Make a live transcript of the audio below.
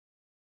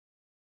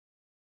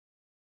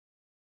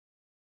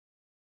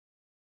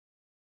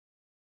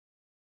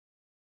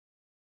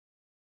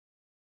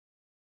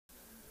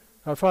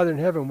Our Father in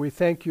heaven, we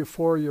thank you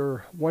for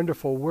your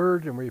wonderful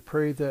word, and we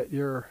pray that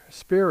your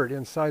Spirit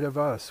inside of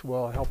us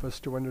will help us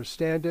to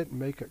understand it and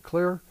make it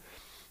clear.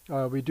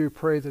 We do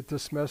pray that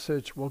this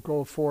message will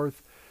go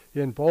forth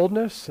in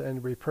boldness,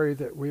 and we pray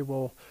that we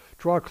will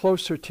draw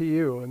closer to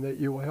you and that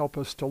you will help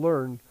us to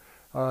learn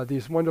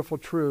these wonderful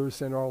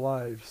truths in our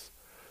lives.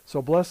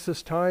 So bless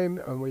this time,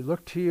 and we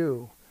look to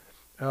you,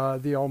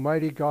 the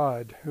Almighty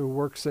God who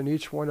works in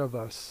each one of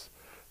us.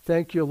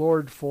 Thank you,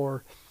 Lord,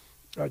 for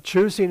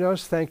choosing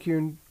us. Thank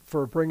you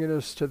for bringing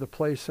us to the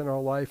place in our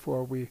life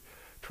where we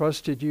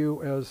trusted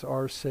you as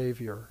our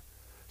Savior.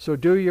 So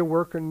do your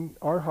work in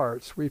our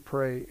hearts, we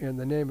pray, in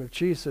the name of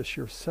Jesus,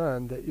 your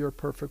Son, that your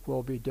perfect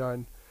will be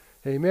done.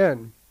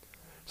 Amen.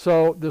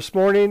 So this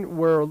morning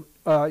we're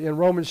in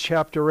Romans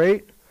chapter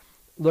 8,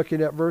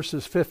 looking at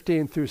verses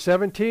 15 through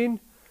 17,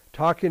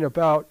 talking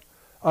about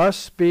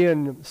us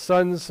being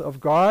sons of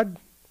God,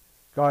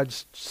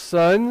 God's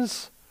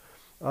sons,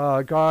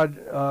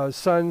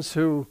 sons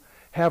who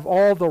have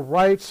all the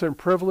rights and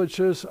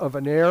privileges of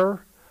an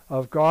heir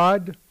of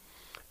God,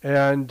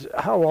 and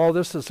how all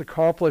this is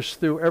accomplished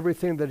through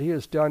everything that he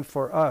has done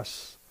for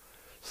us.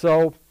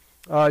 So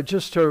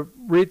just to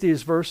read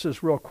these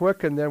verses real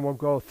quick, and then we'll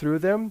go through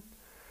them.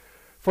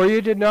 For you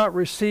did not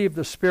receive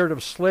the spirit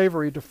of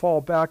slavery to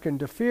fall back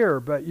into fear,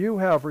 but you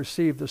have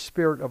received the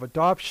spirit of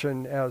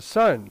adoption as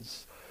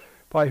sons,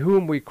 by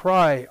whom we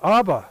cry,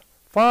 Abba,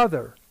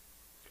 Father.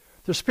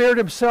 The Spirit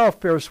himself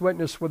bears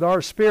witness with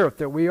our spirit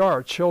that we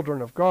are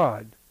children of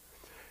God.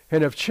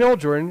 And if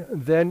children,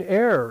 then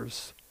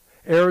heirs,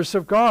 heirs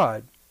of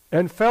God,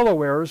 and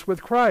fellow heirs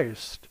with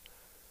Christ,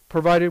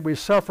 provided we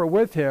suffer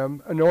with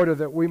him in order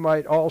that we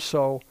might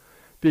also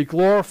be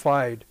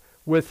glorified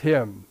with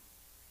him.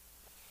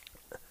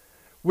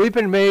 We've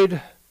been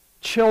made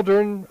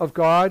children of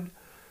God.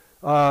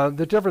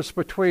 The difference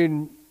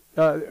between,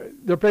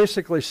 they're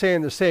basically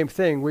saying the same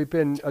thing. We've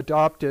been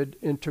adopted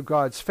into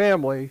God's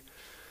family.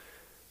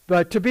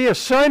 But to be a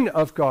son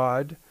of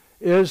God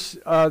is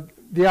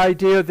the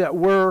idea that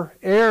we're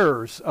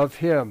heirs of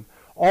him.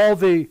 All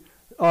the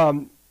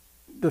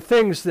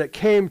things that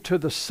came to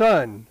the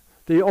son,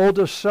 the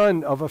oldest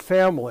son of a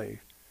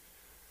family,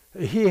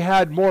 he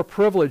had more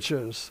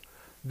privileges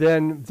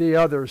than the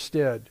others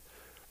did.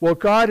 Well,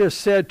 God has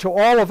said to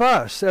all of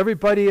us,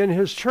 everybody in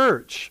his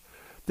church,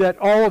 that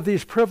all of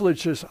these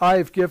privileges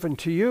I've given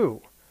to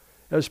you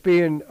as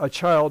being a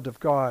child of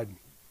God.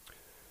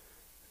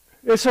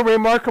 It's a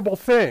remarkable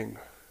thing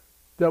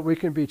that we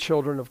can be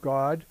children of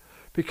God,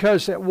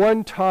 because at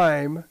one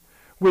time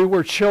we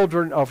were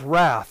children of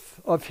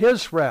wrath, of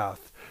his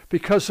wrath,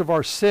 because of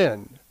our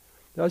sin.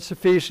 That's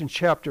Ephesians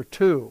chapter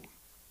 2.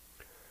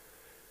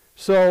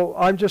 So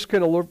I'm just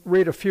going to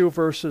read a few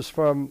verses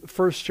from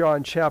 1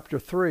 John chapter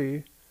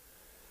 3,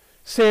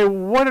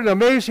 saying what an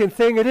amazing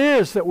thing it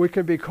is that we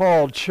can be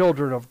called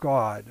children of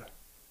God.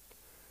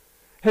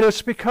 And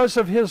it's because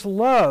of his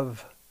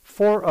love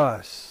for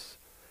us,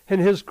 and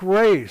his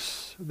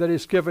grace that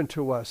is given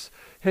to us,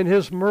 and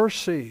his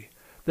mercy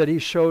that he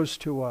shows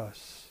to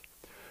us.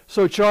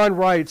 So John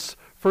writes,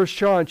 1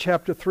 John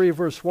chapter 3,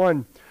 verse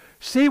 1,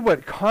 see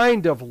what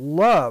kind of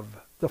love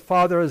the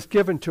Father has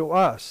given to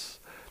us,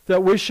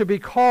 that we should be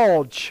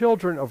called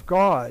children of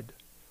God.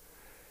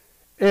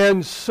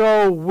 And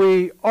so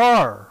we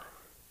are.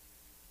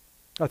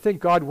 I think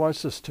God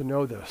wants us to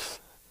know this.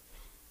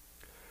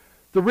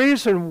 The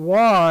reason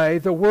why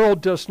the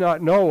world does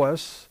not know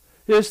us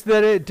is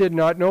that it did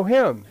not know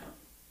him.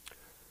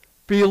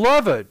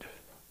 Beloved,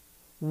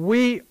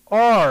 we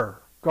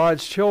are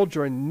God's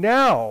children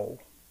now,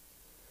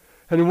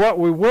 and what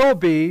we will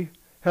be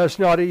has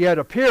not yet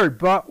appeared,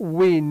 but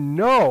we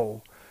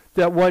know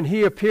that when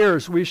he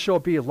appears we shall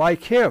be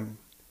like him,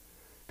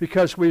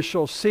 because we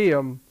shall see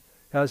him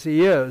as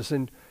he is.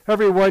 And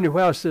everyone who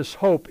has this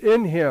hope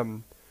in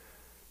him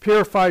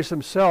purifies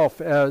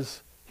himself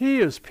as he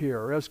is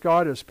pure, as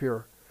God is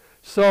pure.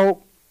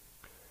 So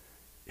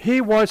he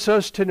wants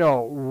us to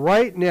know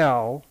right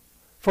now,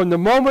 from the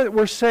moment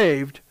we're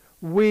saved,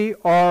 we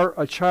are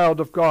a child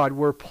of God.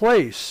 We're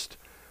placed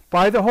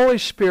by the Holy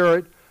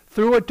Spirit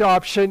through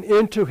adoption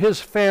into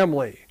his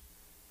family.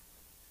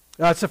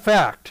 That's a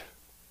fact.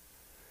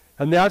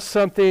 And that's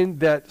something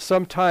that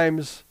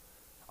sometimes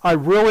I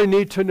really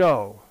need to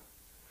know,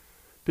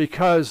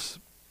 because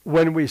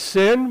when we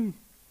sin,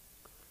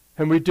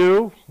 and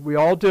we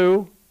all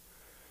do,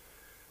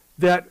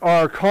 that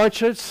our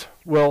conscience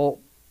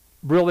will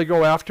really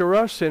go after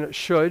us, and it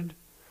should.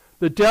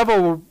 The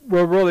devil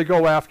will really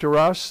go after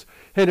us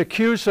and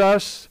accuse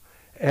us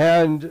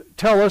and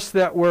tell us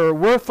that we're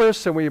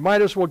worthless and we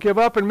might as well give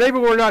up, and maybe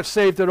we're not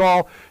saved at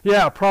all.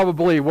 Yeah,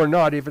 probably we're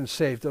not even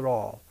saved at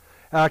all,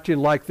 acting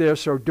like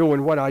this or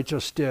doing what I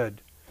just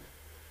did.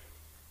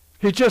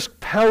 He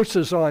just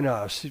pounces on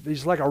us.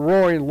 He's like a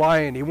roaring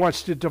lion. He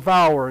wants to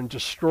devour and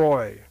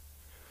destroy.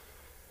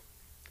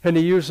 And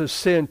he uses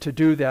sin to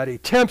do that. He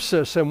tempts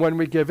us, and when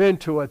we give in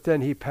to it, then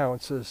he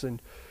pounces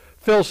and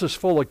fills us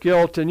full of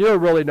guilt, and you're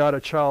really not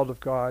a child of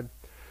God.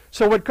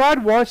 So what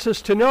God wants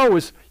us to know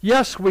is,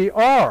 yes, we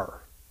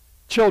are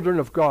children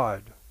of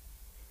God.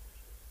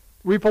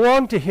 We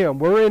belong to him.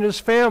 We're in his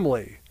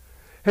family.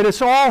 And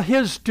it's all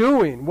his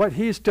doing, what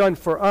he's done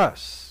for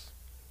us.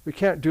 We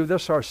can't do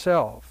this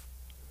ourselves.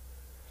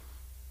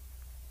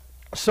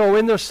 So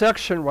in this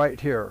section right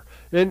here,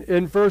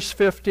 in verse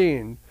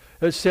 15,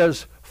 it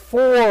says,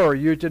 "For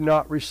you did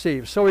not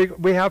receive." So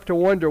we have to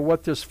wonder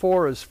what this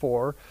 "for" is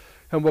for.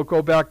 And we'll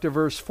go back to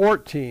verse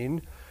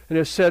 14. And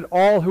it said,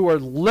 "All who are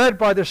led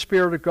by the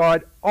Spirit of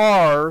God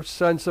are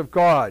sons of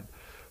God.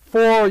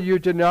 For you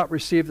did not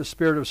receive the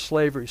spirit of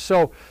slavery."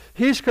 So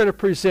he's going to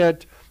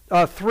present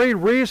 3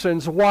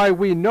 reasons why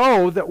we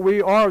know that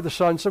we are the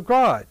sons of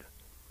God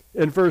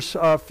in verse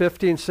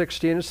 15,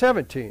 16, and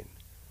 17.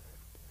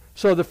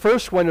 So the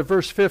first one in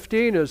verse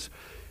 15 is,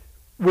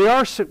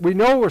 we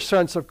know we're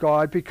sons of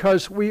God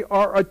because we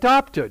are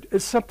adopted.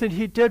 It's something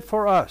he did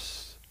for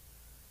us.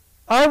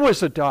 I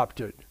was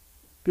adopted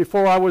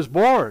before I was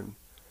born.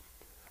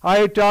 I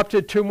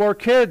adopted 2 more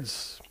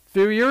kids a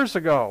few years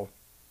ago.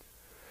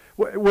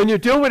 When you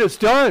do it, it's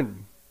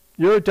done.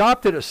 You're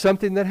adopted as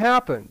something that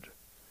happened.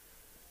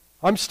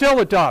 I'm still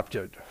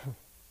adopted.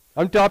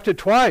 I'm adopted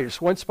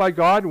twice, once by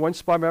God and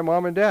once by my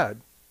mom and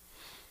dad.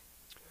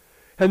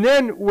 And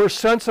then we're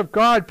sons of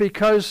God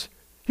because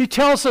he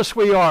tells us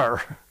we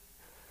are.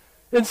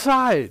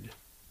 Inside.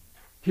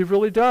 He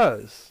really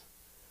does.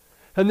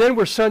 And then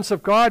we're sons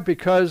of God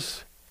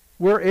because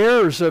we're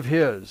heirs of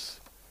his.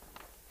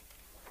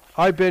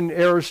 I've been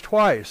heirs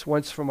twice.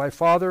 Once from my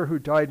father, who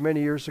died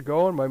many years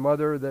ago, and my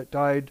mother that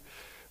died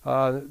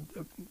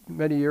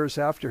many years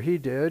after he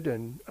did,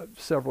 and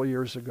several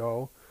years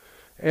ago.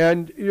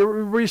 And you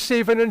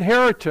receive an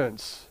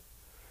inheritance.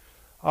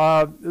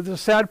 The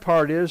sad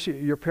part is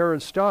your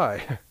parents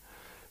die.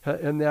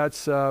 And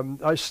that's,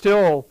 I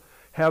still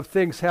have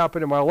things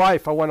happen in my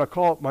life. I want to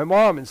call up my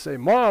mom and say,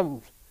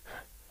 "Mom,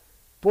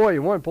 boy,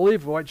 you won't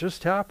believe what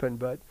just happened,"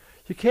 but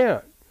you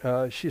can't.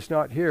 She's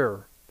not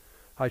here.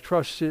 I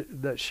trust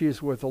that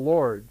she's with the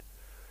Lord.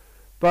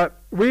 But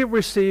we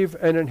receive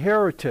an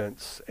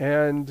inheritance,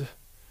 and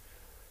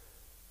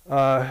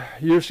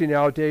usually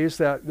nowadays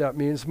that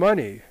means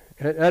money.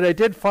 And I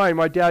did find,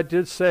 my dad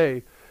did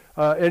say,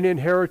 an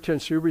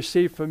inheritance you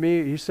receive from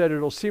me, he said,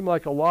 it'll seem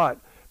like a lot,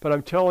 but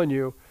I'm telling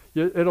you,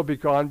 it'll be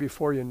gone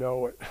before you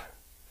know it.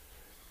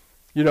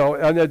 You know,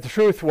 and the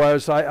truth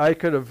was, I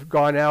could have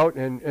gone out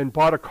and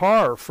bought a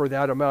car for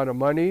that amount of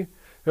money.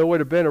 It would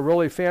have been a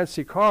really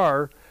fancy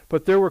car,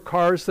 but there were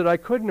cars that I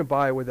couldn't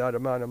buy with that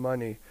amount of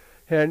money.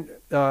 And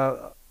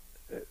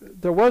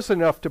there was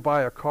enough to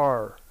buy a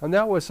car. And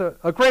that was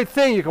a great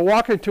thing. You can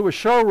walk into a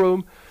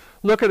showroom,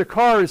 look at a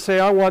car and say,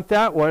 "I want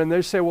that one." And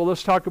they say, "Well,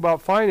 let's talk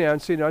about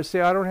financing." And I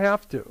say, "I don't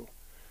have to.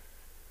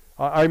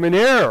 I'm an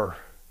heir.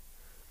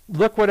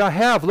 Look what I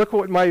have. Look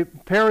what my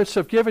parents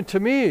have given to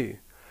me.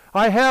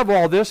 I have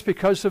all this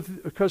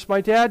because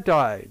my dad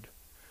died."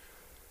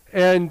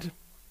 And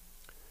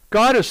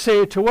God is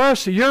saying to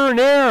us, you're an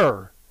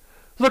heir.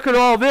 Look at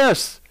all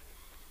this.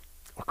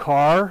 A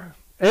car,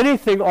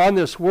 anything on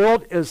this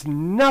world is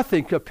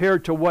nothing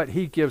compared to what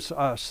he gives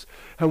us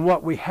and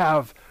what we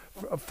have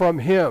from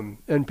him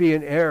and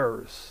being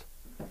heirs.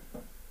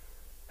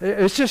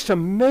 It's just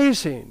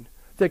amazing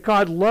that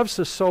God loves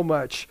us so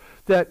much,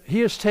 that he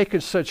has taken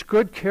such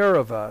good care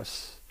of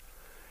us,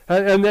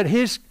 and that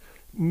he's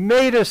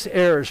made us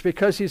heirs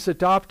because he's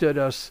adopted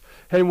us.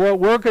 And what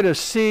we're going to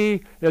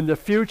see in the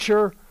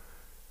future,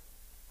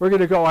 we're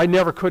going to go, "I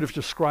never could have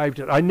described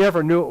it. I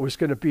never knew it was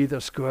going to be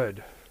this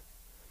good."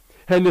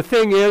 And the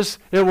thing is,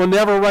 it will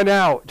never run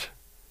out.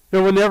 It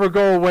will never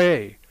go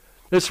away.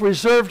 It's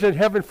reserved in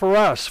heaven for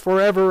us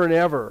forever and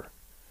ever.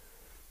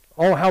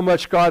 Oh, how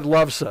much God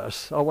loves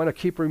us. I want to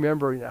keep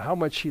remembering how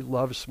much he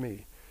loves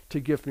me to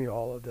give me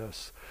all of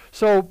this.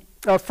 So,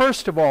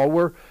 first of all,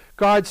 we're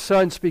God's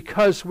sons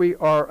because we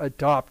are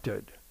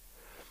adopted.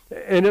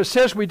 And it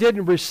says we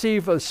didn't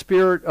receive a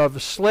spirit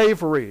of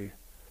slavery.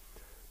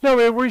 No,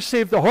 we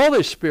received the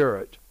Holy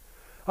Spirit.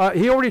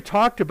 He already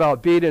talked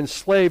about being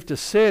enslaved to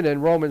sin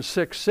in Romans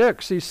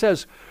 6:6. He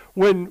says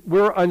when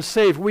we're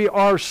unsaved, we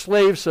are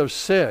slaves of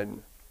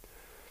sin.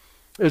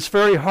 It's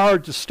very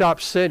hard to stop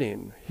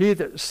sinning. He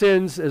that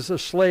sins is a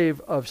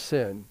slave of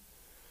sin.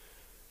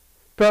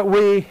 But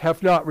we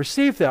have not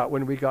received that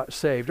when we got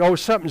saved. Oh,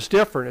 something's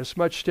different. It's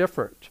much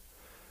different.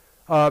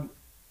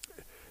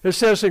 It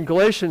says in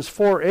Galatians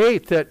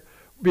 4:8 that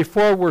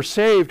before we're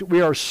saved,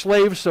 we are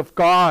slaves of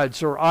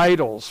gods or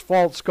idols,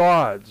 false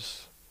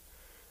gods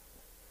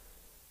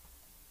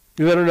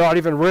that are not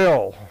even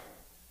real.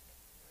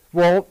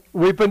 Well,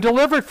 we've been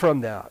delivered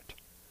from that.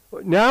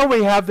 Now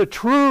we have the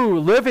true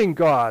living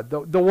God,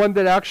 the one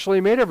that actually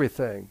made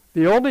everything,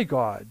 the only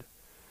God.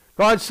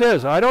 God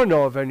says, "I don't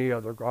know of any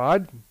other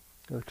God,"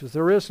 because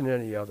there isn't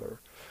any other.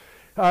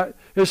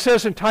 It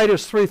says in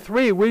Titus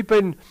 3:3, we've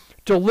been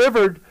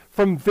delivered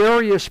from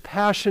various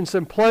passions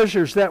and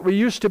pleasures that we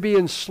used to be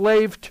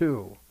enslaved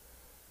to.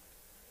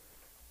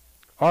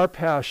 Our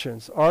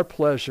passions, our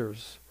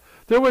pleasures.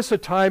 There was a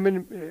time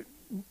in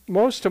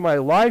most of my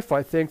life,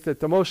 I think,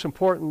 that the most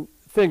important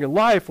thing in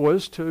life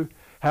was to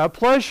have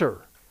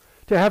pleasure,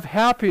 to have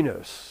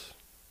happiness.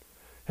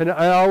 And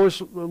I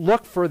always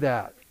looked for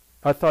that.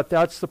 I thought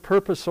that's the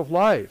purpose of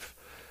life.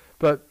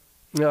 But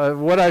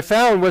what I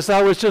found was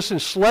I was just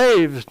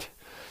enslaved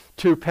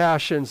to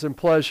passions and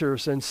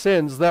pleasures and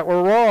sins that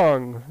were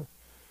wrong.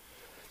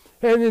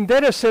 And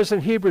then it says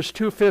in Hebrews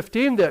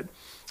 2:15 that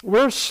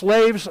we're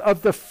slaves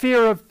of the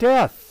fear of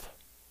death.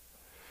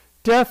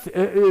 Death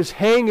is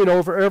hanging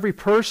over every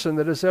person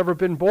that has ever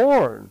been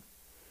born.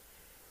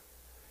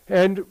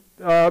 And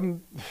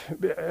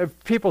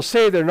if people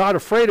say they're not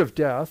afraid of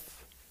death,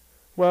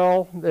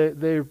 well,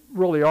 they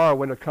really are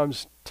when it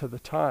comes to the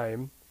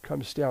time,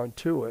 comes down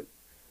to it.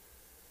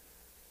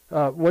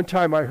 One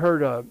time I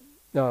heard a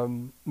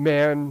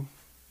man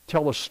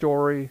tell a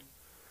story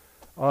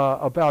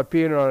about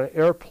being on an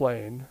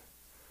airplane,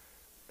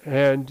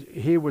 and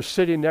he was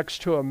sitting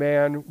next to a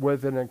man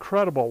with an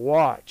incredible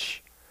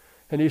watch.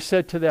 And he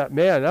said to that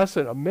man, "That's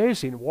an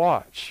amazing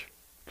watch,"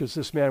 because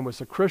this man was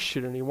a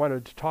Christian and he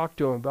wanted to talk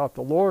to him about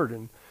the Lord.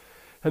 And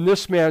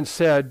this man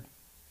said,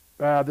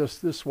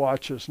 this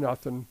watch is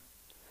nothing.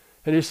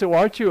 And he said, "Well,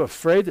 aren't you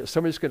afraid that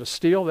somebody's going to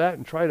steal that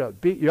and try to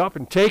beat you up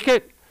and take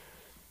it?"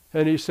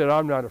 And he said,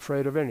 "I'm not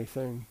afraid of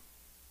anything."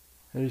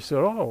 And he said,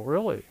 "Oh,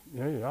 really?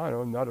 Yeah,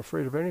 I'm not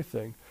afraid of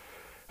anything."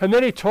 And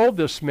then he told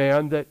this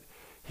man that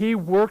he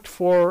worked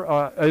for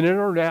an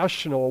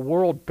international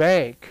World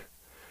Bank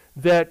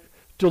that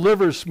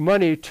delivers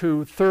money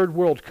to third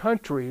world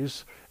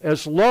countries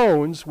as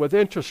loans with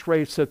interest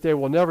rates that they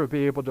will never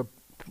be able to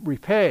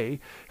repay.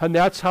 And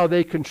that's how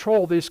they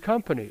control these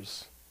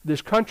companies,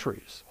 these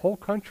countries, whole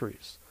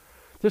countries.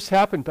 This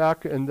happened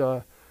back in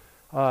the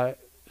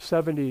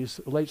 70s,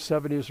 late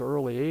 70s or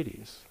early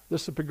 80s.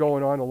 This has been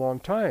going on a long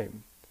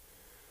time.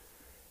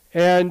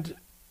 And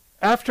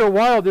after a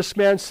while, this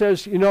man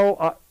says,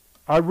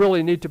 I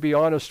really need to be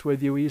honest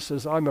with you. He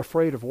says, "I'm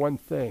afraid of one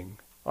thing.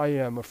 I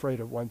am afraid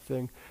of one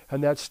thing,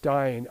 and that's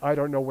dying. I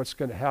don't know what's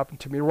going to happen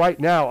to me.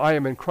 Right now, I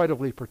am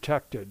incredibly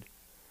protected."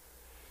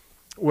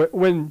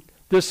 When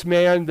this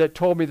man that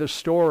told me the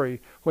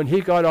story, when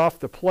he got off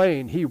the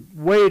plane, he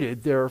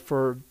waited there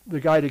for the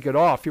guy to get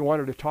off. He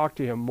wanted to talk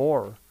to him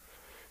more.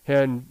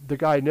 And the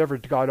guy never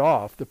got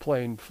off. The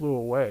plane flew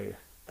away.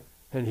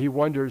 And he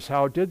wonders,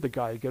 how did the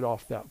guy get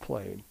off that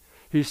plane?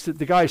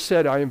 The guy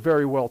said, "I am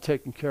very well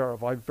taken care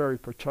of. I'm very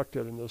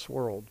protected in this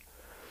world.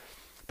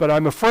 But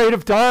I'm afraid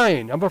of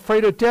dying. I'm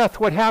afraid of death.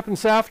 What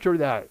happens after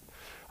that?"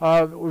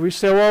 We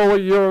say, "Well,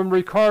 you're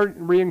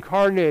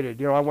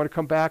reincarnated. I want to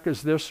come back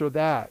as this or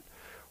that."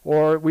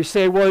 Or we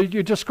say, "Well,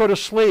 you just go to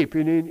sleep.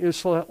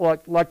 It's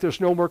like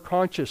there's no more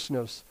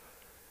consciousness."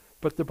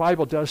 But the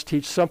Bible does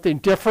teach something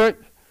different.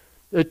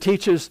 It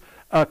teaches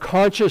a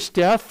conscious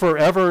death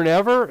forever and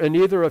ever in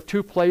either of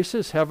two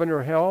places, heaven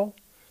or hell.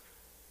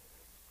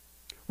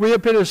 We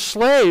have been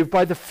enslaved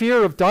by the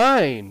fear of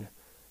dying.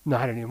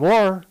 Not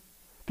anymore.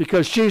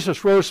 Because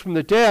Jesus rose from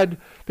the dead,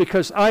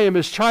 because I am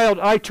his child,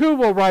 I too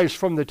will rise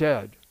from the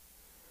dead.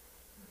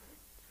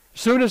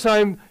 As soon as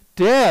I'm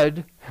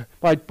dead,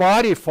 my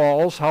body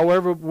falls,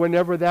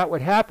 whenever that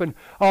would happen,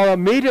 I'll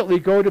immediately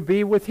go to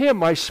be with him,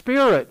 my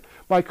spirit,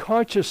 my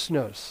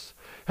consciousness.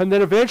 And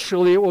then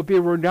eventually it will be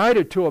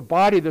reunited to a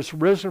body that's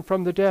risen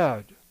from the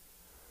dead.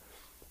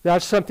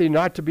 That's something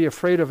not to be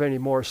afraid of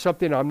anymore,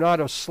 something I'm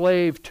not a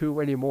slave to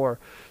anymore.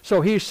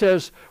 So he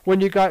says, when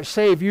you got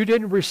saved, you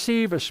didn't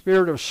receive a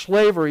spirit of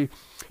slavery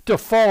to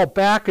fall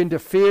back into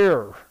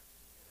fear.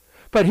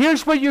 But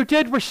here's what you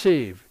did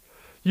receive.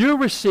 You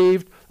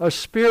received a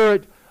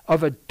spirit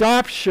of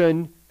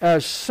adoption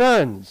as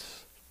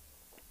sons.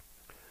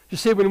 You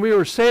see, when we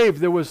were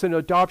saved, there was an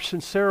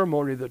adoption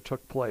ceremony that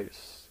took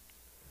place.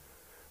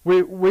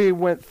 We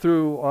went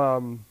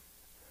through...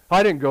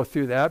 I didn't go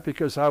through that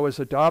because I was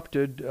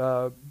adopted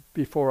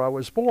before I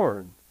was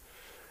born.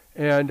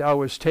 And I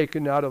was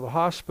taken out of the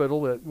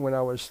hospital when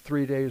I was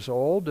 3 days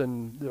old,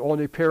 and the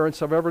only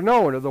parents I've ever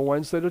known are the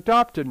ones that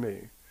adopted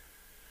me.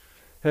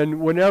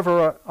 And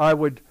whenever I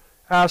would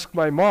ask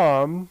my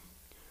mom,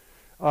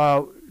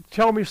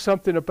 tell me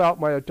something about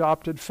my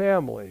adopted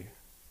family,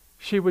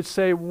 she would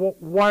say,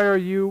 why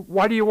do you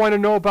want to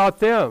know about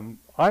them?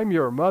 I'm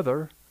your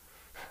mother.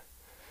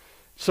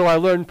 So I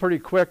learned pretty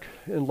quick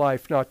in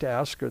life not to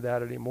ask her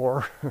that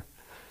anymore.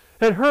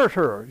 It hurt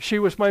her. She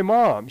was my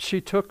mom.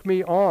 She took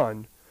me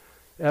on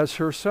as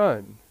her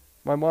son.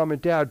 My mom and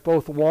dad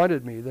both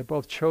wanted me. They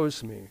both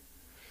chose me.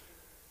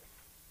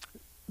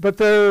 But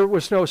there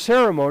was no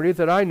ceremony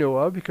that I knew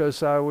of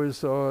because I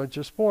was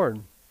just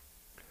born.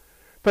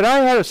 But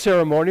I had a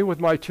ceremony with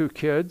my 2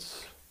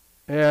 kids,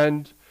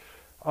 and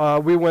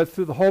we went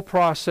through the whole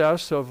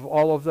process of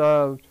all of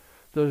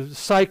the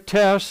psych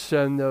tests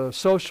and the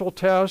social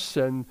tests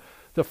and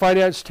the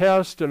finance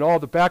test and all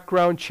the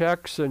background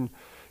checks, and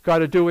got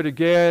to do it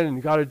again,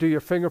 and got to do your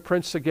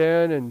fingerprints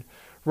again, and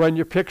run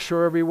your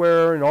picture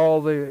everywhere, and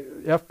all the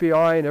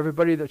FBI and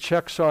everybody that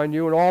checks on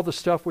you, and all the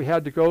stuff we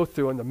had to go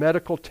through, and the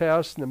medical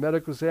test and the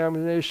medical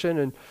examination.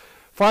 And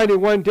finally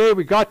one day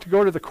we got to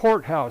go to the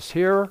courthouse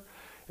here,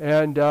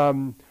 and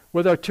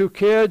with our 2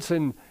 kids,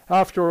 and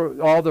after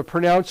all the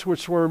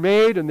pronouncements were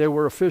made and they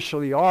were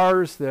officially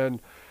ours, then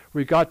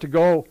we got to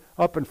go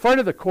up in front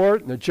of the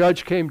court, and the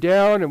judge came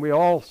down, and we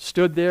all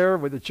stood there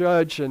with the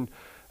judge and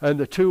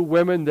the two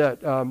women,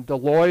 that the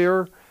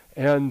lawyer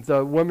and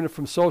the woman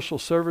from social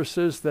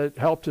services that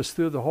helped us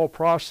through the whole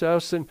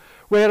process. And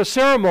we had a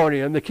ceremony,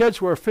 and the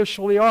kids were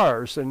officially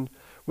ours, and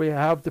we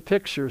have the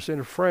pictures in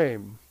a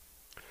frame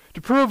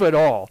to prove it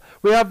all.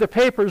 We have the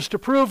papers to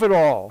prove it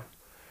all.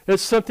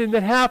 It's something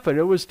that happened.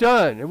 It was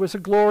done. It was a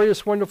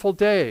glorious, wonderful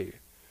day.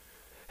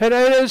 And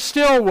it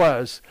still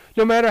was,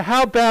 no matter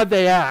how bad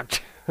they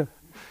act.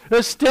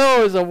 It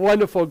still is a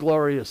wonderful,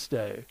 glorious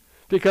day,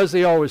 because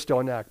they always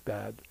don't act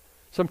bad.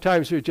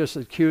 Sometimes they're just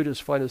as cute, as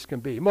fun as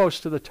can be,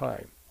 most of the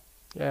time.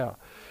 Yeah.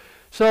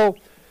 So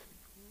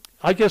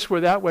I guess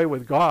we're that way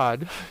with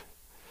God.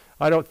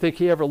 I don't think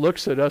he ever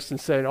looks at us and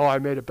saying, oh, I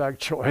made a bad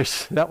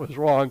choice. That was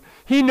wrong.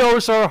 He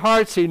knows our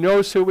hearts. He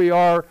knows who we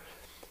are.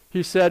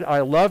 He said,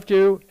 I loved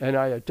you and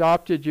I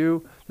adopted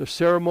you. The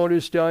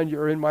ceremony's done.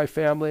 You're in my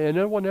family, and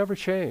it will never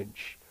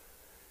change.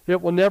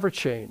 It will never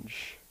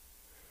change.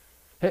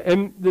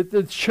 And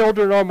the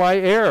children are my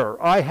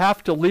heir. I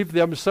have to leave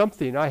them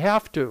something. I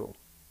have to.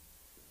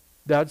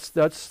 That's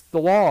the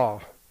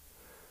law.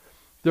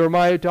 They're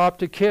my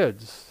adopted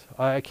kids.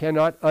 I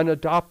cannot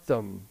unadopt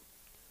them.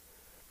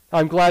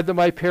 I'm glad that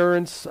my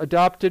parents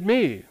adopted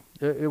me.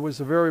 It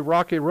was a very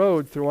rocky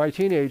road through my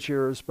teenage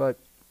years, but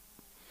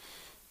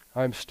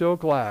I'm still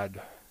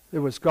glad. It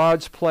was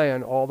God's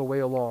plan all the way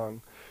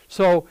along.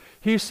 So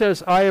he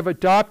says, I have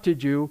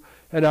adopted you,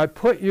 and I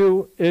put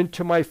you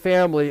into my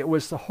family. It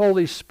was the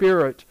Holy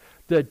Spirit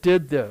that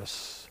did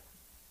this.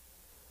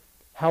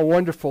 How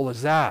wonderful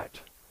is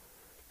that?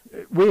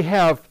 We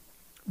have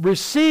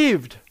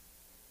received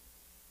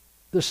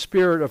the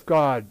Spirit of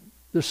God,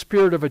 the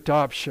Spirit of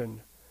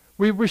adoption.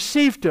 We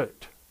received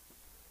it.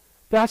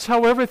 That's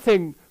how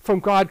everything from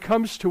God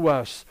comes to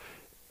us.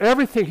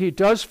 Everything he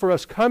does for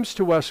us comes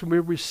to us when we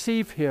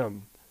receive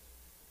him.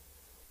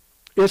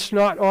 It's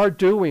not our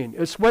doing.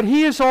 It's what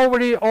he has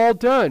already all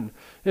done.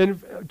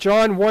 In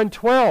John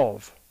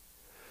 1:12,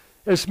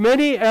 as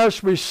many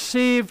as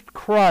received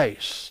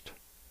Christ,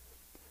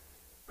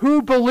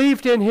 who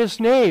believed in his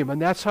name,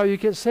 and that's how you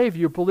get saved.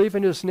 You believe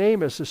in his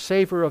name as the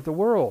Savior of the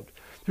world,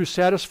 who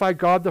satisfied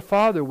God the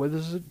Father with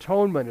his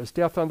atonement, his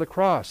death on the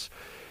cross.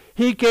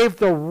 He gave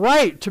the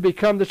right to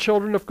become the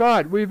children of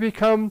God. We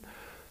become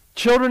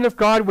children of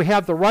God. We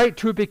have the right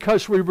to,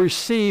 because we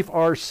receive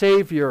our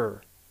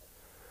Savior.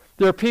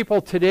 There are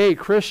people today,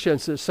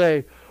 Christians, that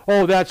say,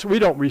 oh, we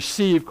don't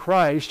receive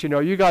Christ. You know,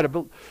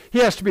 he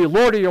has to be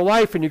Lord of your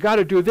life, and you got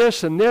to do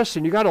this, and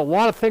you got a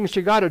lot of things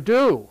you got to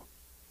do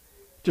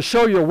to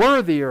show you're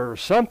worthy or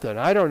something.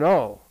 I don't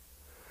know.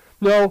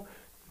 No,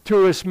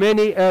 to as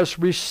many as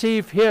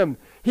receive him,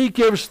 he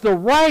gives the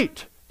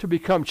right to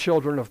become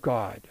children of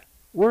God.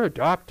 We're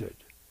adopted.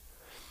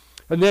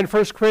 And then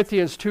 1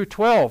 Corinthians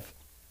 2:12,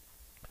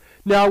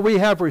 now we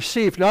have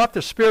received not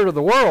the spirit of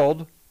the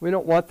world, we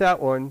don't want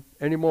that one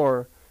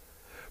anymore,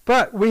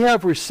 but we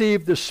have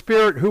received the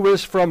Spirit who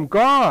is from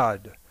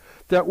God,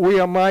 that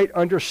we might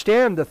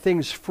understand the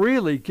things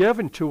freely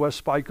given to us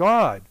by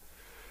God.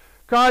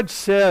 God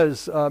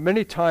says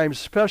many times,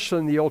 especially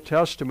in the Old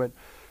Testament,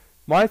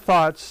 my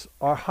thoughts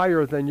are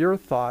higher than your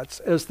thoughts,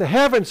 as the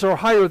heavens are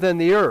higher than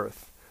the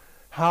earth.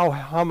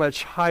 How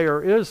much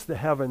higher is the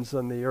heavens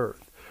than the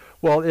earth?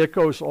 Well, it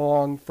goes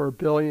on for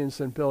billions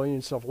and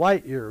billions of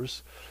light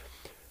years.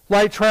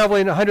 Light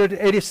traveling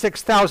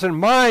 186,000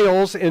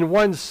 miles in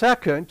 1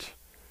 second,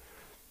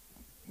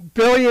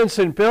 billions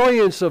and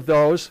billions of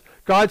those.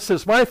 God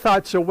says, my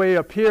thoughts are way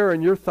up here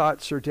and your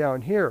thoughts are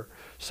down here.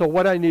 So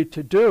what I need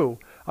to do,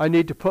 I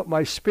need to put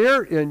my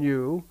Spirit in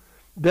you,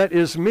 that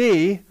is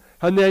me,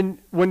 and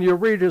then when you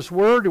read his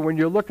word and when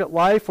you look at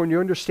life, when you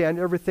understand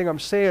everything I'm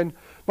saying,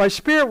 my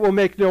Spirit will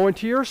make known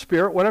to your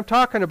spirit what I'm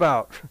talking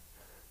about.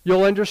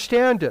 You'll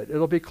understand it.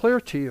 It'll be clear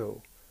to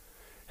you.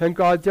 And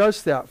God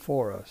does that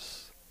for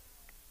us.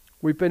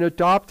 We've been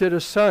adopted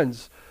as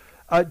sons.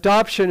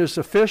 Adoption is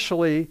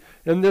officially,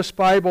 in this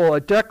Bible, a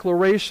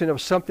declaration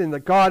of something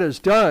that God has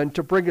done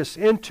to bring us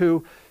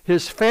into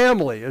his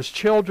family as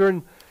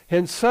children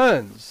and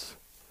sons.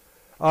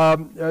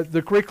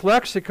 The Greek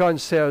lexicon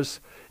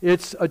says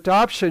its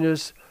adoption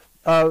is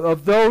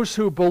of those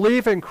who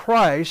believe in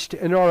Christ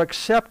and are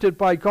accepted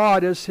by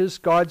God as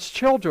God's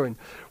children.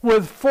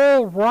 With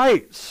full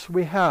rights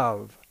we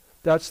have.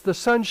 That's the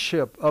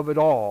sonship of it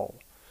all.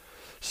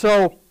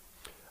 So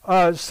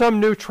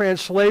some new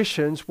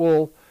translations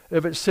will,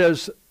 if it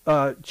says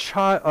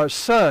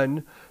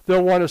son,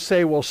 they'll want to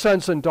say, well,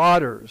 sons and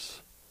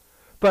daughters.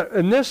 But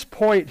in this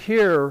point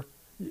here,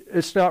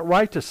 it's not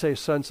right to say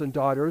sons and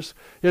daughters.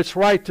 It's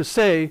right to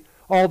say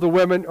all the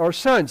women are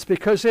sons,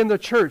 because in the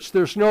church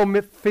there's no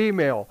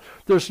female,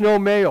 there's no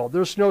male,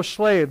 there's no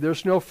slave,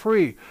 there's no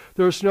free,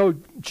 there's no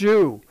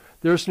Jew,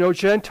 there's no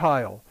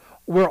Gentile.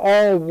 We're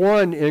all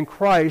one in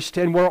Christ,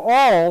 and we're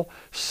all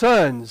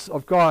sons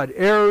of God,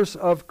 heirs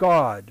of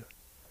God.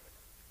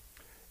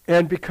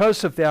 And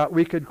because of that,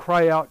 we could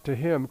cry out to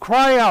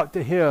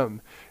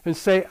him and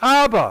say,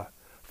 Abba,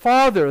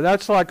 Father.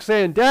 That's like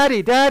saying,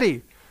 Daddy,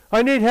 Daddy,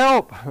 I need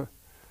help.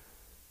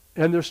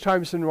 And there's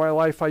times in my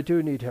life I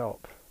do need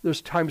help.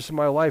 There's times in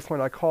my life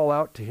when I call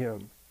out to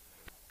him.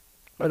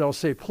 And I'll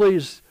say,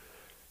 please,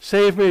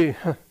 save me.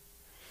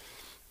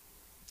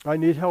 I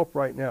need help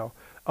right now.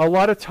 A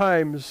lot of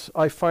times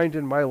I find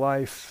in my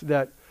life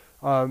that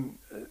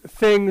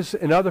things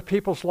in other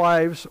people's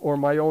lives or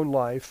my own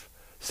life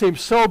seem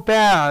so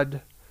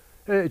bad,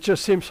 it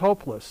just seems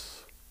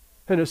hopeless.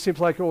 And it seems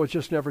like it will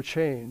just never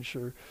change.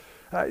 Or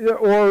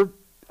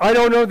I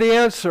don't know the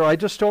answer. I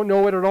just don't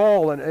know it at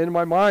all. And in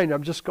my mind,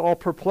 I'm just all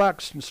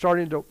perplexed and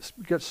starting to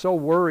get so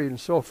worried and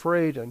so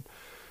afraid.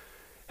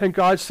 And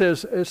God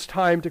says, it's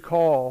time to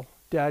call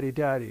Daddy,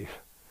 Daddy.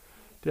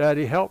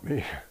 Daddy, help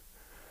me.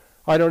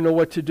 I don't know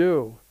what to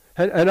do.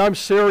 And I'm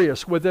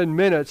serious. Within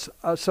minutes,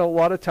 so a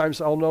lot of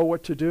times I'll know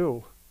what to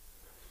do.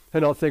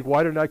 And I'll think,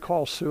 why didn't I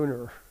call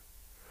sooner?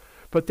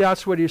 But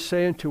that's what he's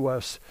saying to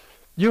us.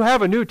 You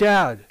have a new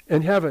dad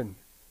in heaven,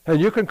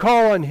 and you can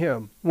call on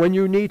him when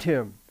you need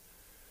him.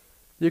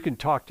 You can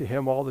talk to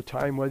him all the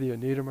time, whether you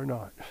need him or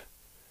not.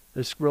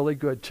 It's really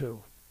good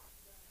too.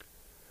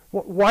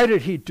 Why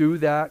did he do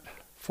that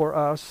for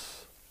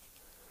us?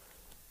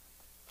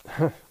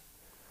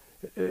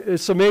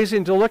 It's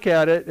amazing to look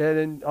at it,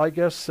 and I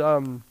guess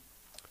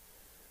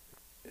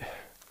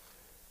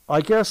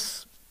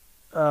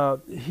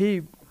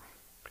he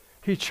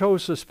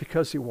chose us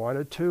because he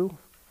wanted to.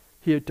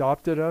 He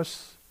adopted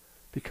us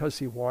because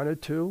he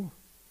wanted to.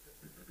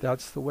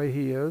 That's the way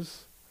he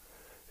is.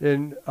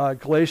 In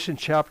Galatians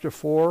chapter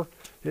 4,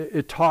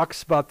 it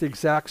talks about the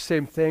exact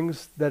same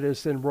things that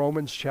is in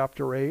Romans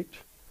chapter 8.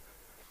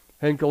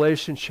 In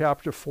Galatians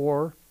chapter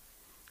 4,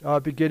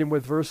 beginning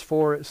with verse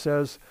 4, it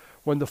says,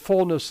 when the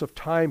fullness of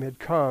time had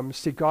come,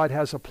 see, God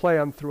has a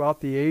plan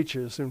throughout the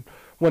ages, and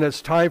when it's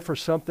time for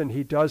something,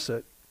 he does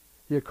it.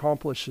 He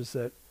accomplishes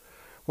it.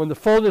 When the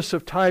fullness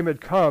of time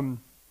had come,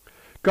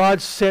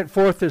 God sent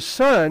forth his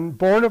Son,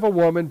 born of a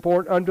woman,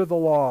 born under the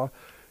law,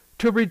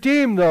 to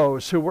redeem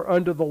those who were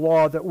under the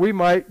law, that we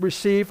might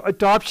receive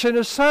adoption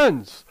as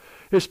sons.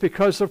 It's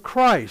because of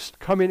Christ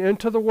coming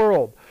into the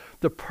world.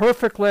 The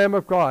perfect Lamb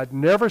of God,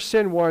 never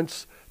sinned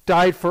once,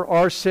 died for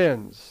our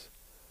sins.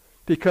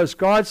 Because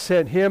God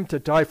sent him to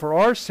die for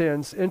our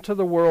sins into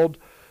the world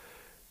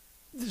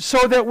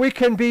so that we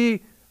can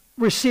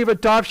receive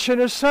adoption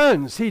as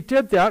sons. He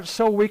did that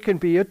so we can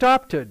be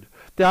adopted.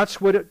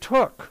 That's what it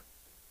took.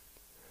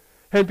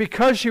 And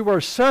because you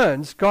are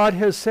sons, God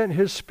has sent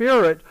his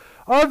Spirit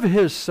of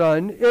his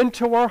Son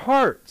into our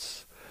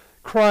hearts,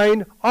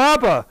 crying,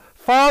 Abba,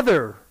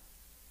 Father,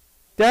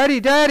 Daddy,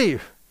 Daddy.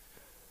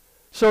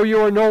 So you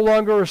are no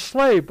longer a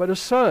slave, but a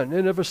son,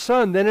 and if a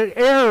son, then an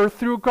heir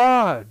through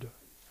God.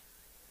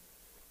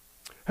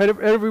 And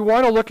if we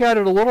want to look at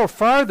it a little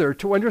farther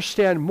to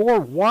understand more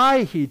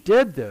why he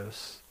did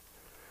this,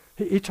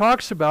 he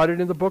talks about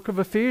it in the book of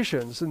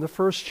Ephesians in the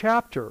first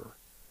chapter.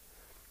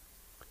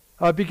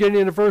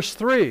 Beginning in verse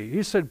 3,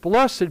 he said,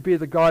 blessed be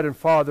the God and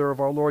Father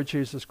of our Lord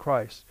Jesus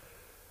Christ,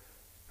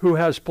 who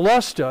has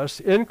blessed us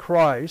in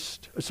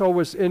Christ, so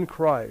was in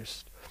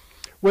Christ,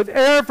 with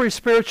every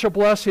spiritual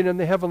blessing in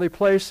the heavenly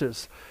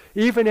places,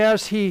 even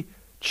as he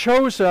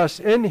chose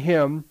us in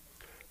him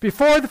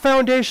before the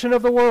foundation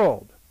of the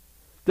world,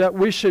 that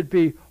we should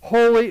be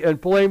holy and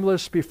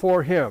blameless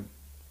before him.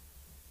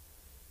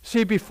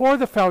 See, before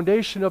the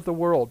foundation of the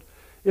world,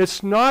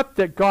 it's not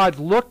that God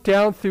looked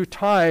down through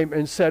time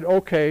and said,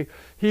 okay,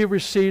 he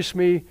receives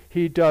me,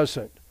 he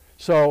doesn't.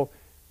 So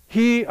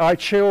he I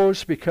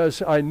chose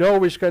because I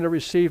know he's going to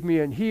receive me,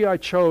 and he I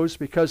chose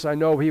because I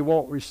know he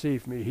won't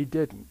receive me. He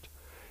didn't.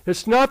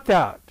 It's not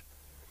that.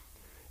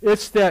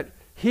 It's that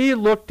he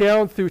looked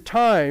down through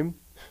time.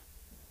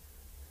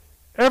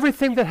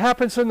 Everything that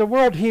happens in the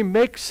world, he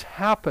makes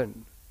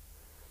happen.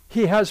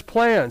 He has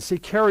plans. He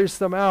carries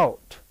them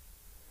out.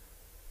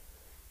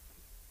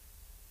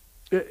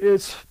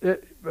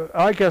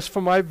 I guess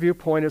from my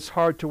viewpoint, it's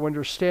hard to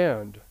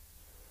understand.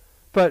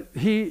 But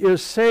he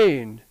is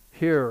saying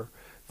here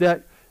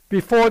that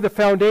before the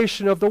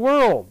foundation of the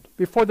world,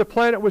 before the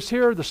planet was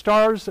here, the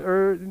stars,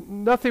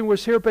 nothing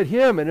was here but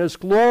him and his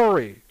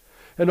glory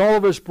and all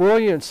of his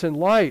brilliance and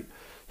light.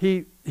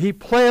 He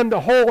planned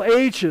the whole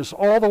ages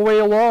all the way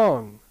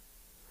along.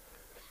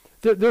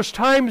 There's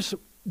times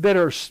that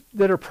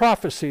are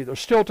prophecy, they're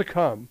still to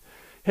come.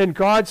 And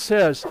God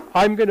says,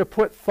 I'm going to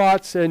put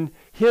thoughts in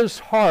his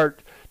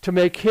heart to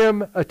make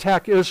him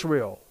attack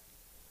Israel.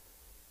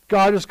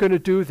 God is going to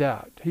do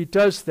that. He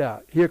does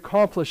that. He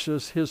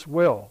accomplishes his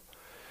will.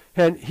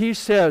 And he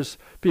says,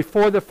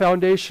 before the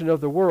foundation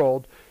of the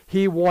world,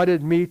 he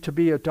wanted me to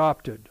be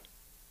adopted.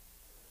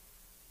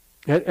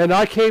 And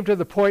I came to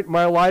the point in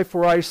my life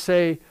where I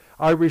say,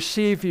 I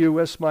receive you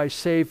as my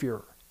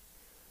Savior.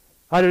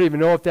 I didn't even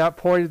know at that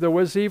point there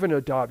was even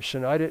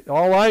adoption.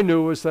 All I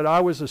knew was that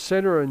I was a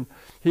sinner and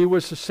he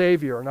was the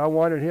Savior, and I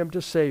wanted him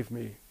to save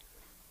me.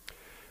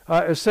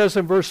 It says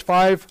in verse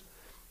 5,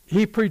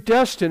 he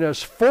predestined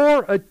us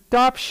for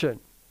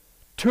adoption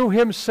to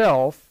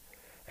himself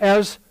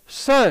as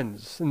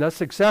sons. And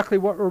that's exactly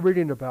what we're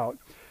reading about.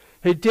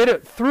 He did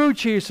it through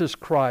Jesus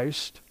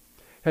Christ.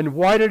 And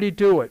why did he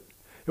do it?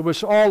 It It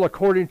was all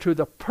according to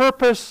the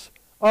purpose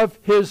of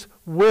his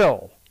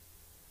will.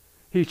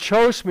 He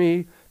chose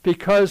me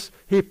because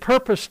he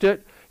purposed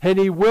it and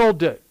he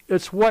willed it.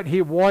 It's what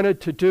he wanted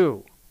to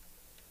do.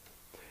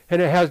 And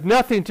it has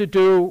nothing to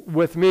do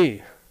with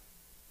me.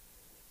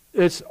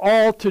 It's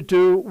all to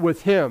do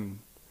with him.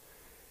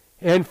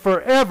 And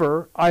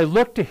forever I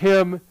look to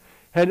him,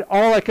 and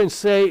all I can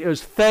say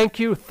is thank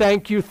you,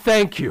 thank you,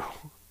 thank you.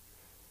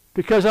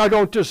 Because I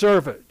don't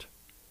deserve it.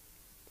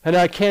 And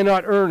I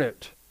cannot earn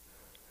it.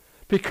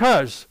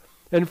 Because,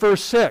 in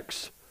verse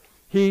 6,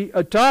 he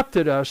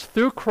adopted us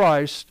through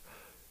Christ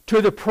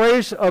to the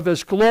praise of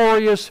his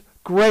glorious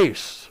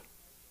grace.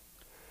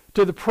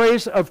 To the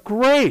praise of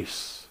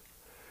grace.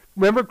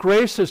 Remember,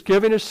 grace is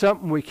giving us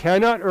something we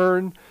cannot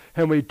earn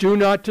and we do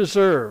not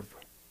deserve.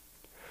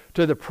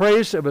 To the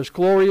praise of his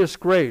glorious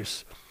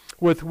grace,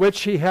 with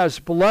which he has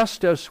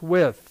blessed us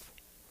with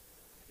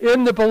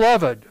in the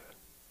beloved.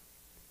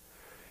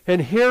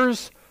 And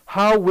here's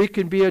how we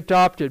can be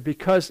adopted,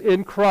 because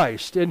in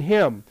Christ, in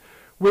him,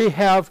 we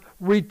have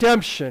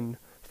redemption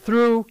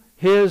through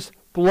his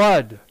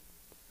blood.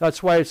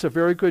 That's why it's a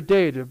very good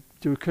day to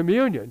do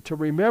communion, to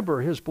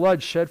remember his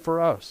blood shed for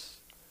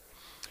us.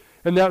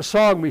 In that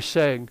song we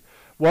sang,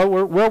 where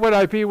would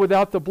I be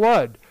without the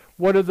blood?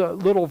 One of the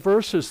little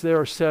verses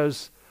there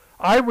says,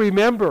 I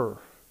remember.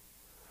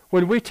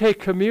 When we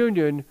take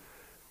communion,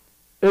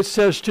 it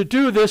says to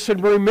do this in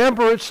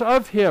remembrance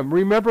of him.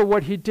 Remember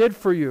what he did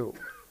for you.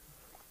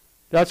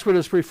 That's what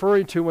it's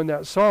referring to in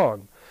that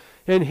song.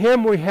 In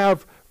him we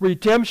have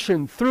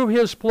redemption through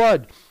his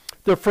blood,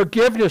 the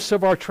forgiveness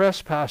of our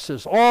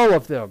trespasses, all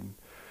of them.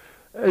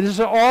 It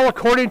is all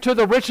according to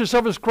the riches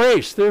of his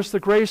grace. There's the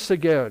grace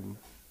again.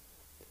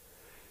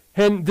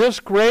 And this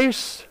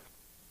grace,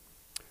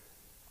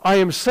 I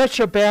am such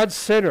a bad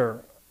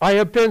sinner. I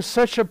have been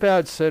such a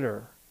bad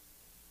sinner.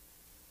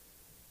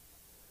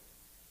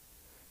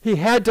 He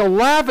had to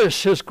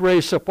lavish his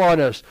grace upon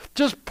us.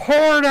 Just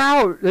pour it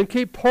out and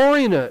keep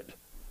pouring it.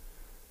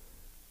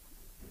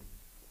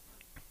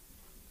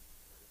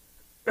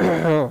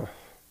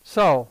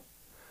 So,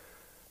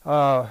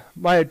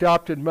 my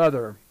adopted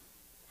mother,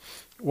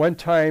 one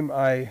time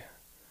I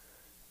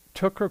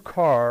took her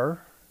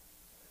car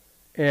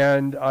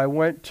and I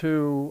went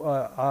to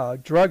a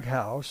drug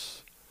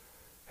house,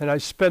 and I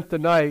spent the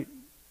night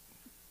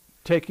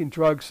taking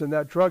drugs in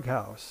that drug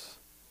house.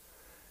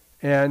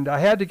 And I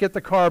had to get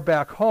the car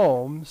back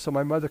home so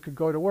my mother could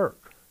go to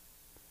work.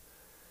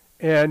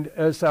 And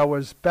as I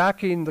was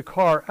backing the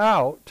car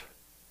out,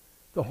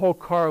 the whole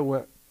car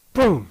went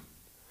boom,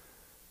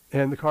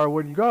 and the car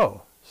wouldn't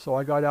go. So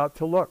I got out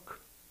to look.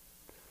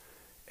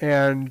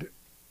 And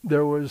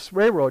there was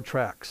railroad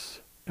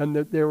tracks, and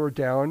they were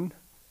down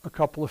a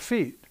couple of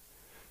feet.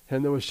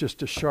 And there was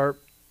just a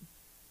sharp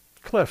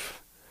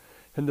cliff.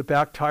 And the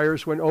back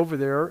tires went over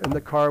there, and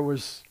the car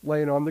was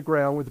laying on the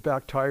ground with the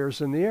back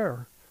tires in the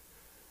air.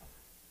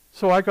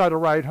 So I got a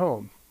ride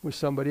home with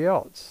somebody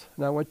else.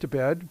 And I went to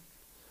bed.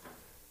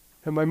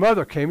 And my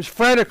mother came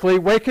frantically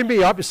waking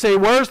me up and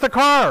saying, "Where's the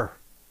car?"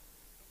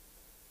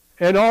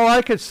 And all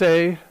I could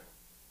say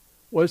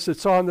was,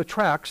 "It's on the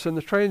tracks and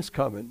the train's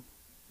coming."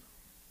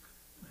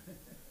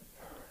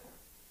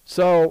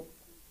 So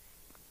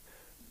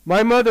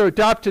my mother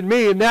adopted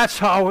me, and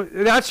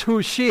that's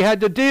who she had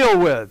to deal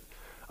with.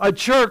 A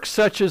jerk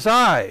such as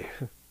I.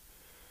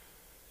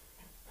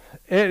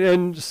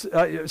 And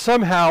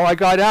somehow I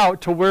got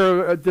out to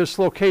where this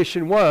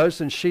location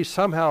was, and she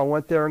somehow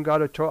went there and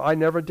got it. I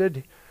never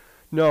did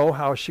know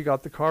how she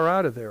got the car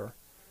out of there.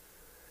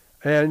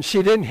 And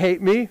she didn't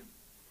hate me,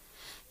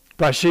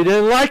 but she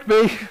didn't like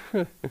me.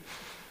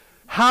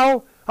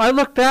 How I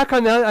look back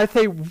on that, I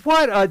think,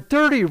 what a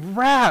dirty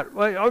rat.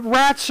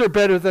 Rats are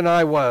better than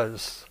I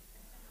was.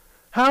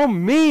 How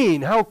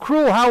mean, how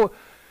cruel, how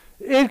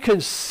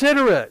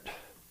inconsiderate.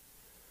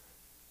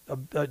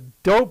 A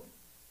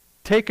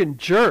dope-taken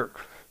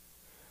jerk.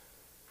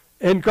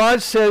 And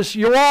God says,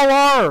 you all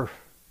are.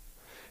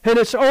 And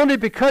it's only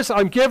because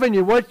I'm giving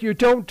you what you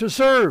don't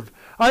deserve.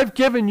 I've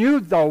given you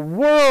the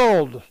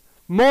world,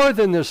 more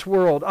than this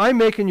world. I'm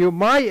making you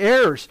my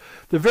heirs.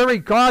 The very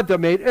God that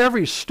made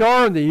every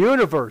star in the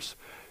universe.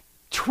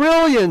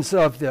 Trillions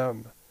of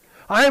them.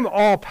 I'm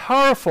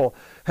all-powerful.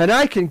 And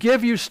I can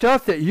give you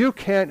stuff that you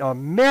can't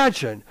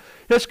imagine.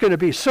 It's going to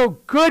be so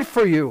good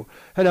for you.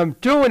 And I'm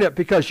doing it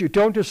because you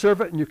don't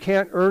deserve it and you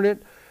can't earn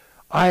it.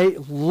 I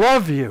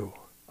love you.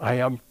 I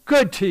am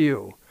good to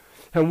you.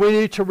 And we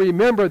need to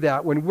remember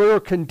that when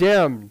we're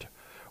condemned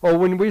or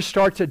when we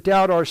start to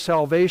doubt our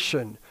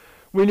salvation.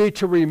 We need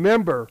to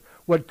remember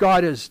what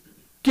God has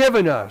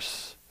given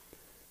us.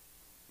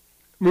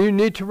 We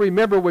need to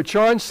remember what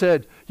John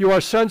said. You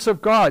are sons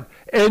of God.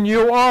 And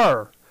you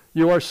are.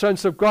 You are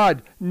sons of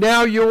God.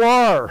 Now you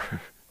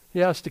are. He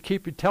has to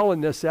keep you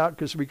telling this out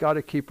because we got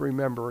to keep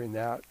remembering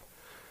that.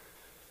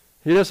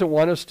 He doesn't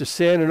want us to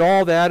sin, and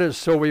all that is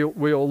so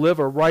we'll live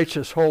a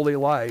righteous, holy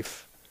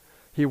life.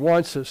 He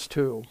wants us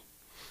to,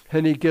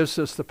 and he gives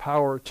us the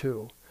power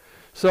to.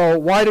 So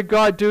why did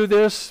God do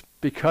this?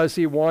 because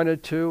he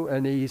wanted to,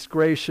 and he's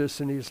gracious,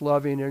 and he's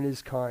loving, and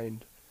he's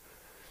kind.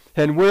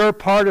 And we're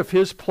part of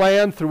his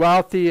plan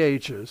throughout the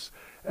ages.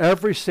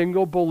 Every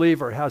single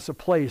believer has a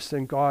place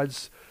in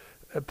God's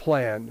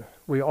plan.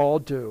 We all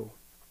do.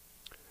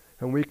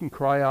 And we can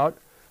cry out,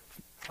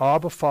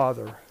 Abba,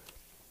 Father,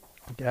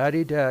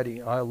 Daddy,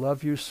 Daddy, I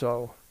love you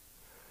so.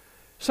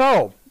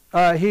 So,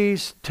 he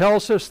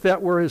tells us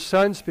that we're his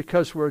sons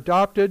because we're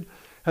adopted,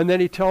 and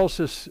then he tells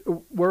us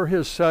we're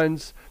his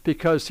sons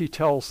because he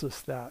tells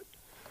us that.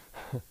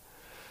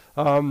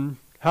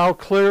 How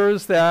clear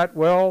is that?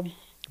 Well,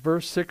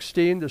 verse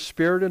 16, the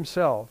Spirit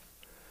himself.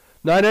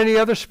 Not any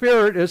other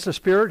spirit, it's the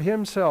Spirit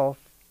himself.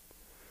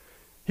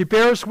 He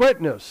bears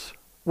witness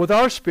with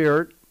our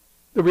spirit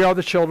that we are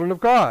the children of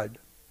God.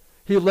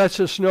 He lets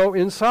us know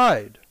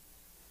inside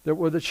that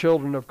we're the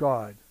children of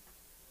God.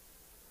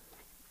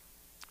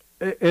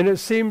 And it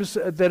seems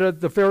that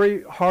at the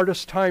very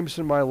hardest times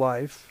in my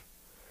life,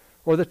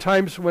 or the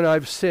times when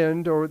I've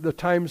sinned, or the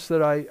times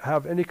that I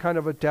have any kind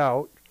of a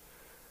doubt,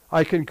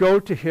 I can go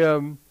to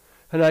him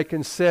and I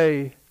can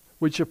say,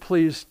 would you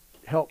please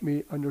help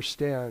me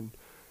understand?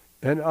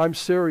 And I'm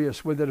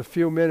serious. Within a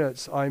few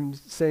minutes, I'm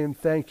saying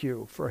thank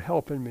you for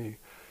helping me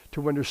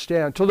to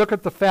understand, to look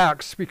at the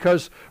facts,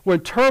 because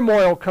when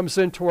turmoil comes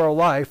into our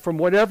life, from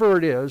whatever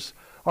it is,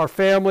 our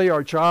family,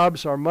 our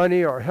jobs, our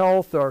money, our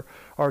health,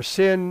 our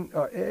sin,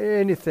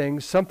 anything,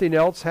 something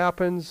else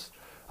happens.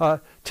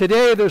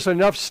 Today, there's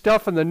enough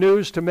stuff in the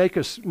news to make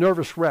us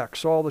nervous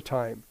wrecks all the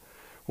time.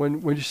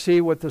 When you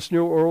see what this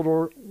new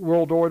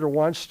world order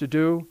wants to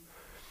do,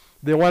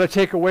 they want to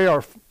take away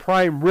our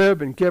prime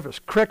rib and give us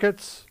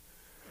crickets.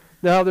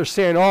 Now they're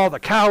saying, oh, the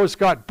cows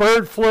got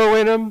bird flu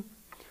in them.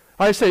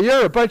 I say,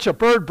 you're a bunch of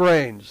bird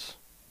brains.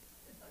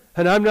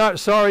 And I'm not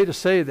sorry to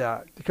say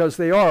that, because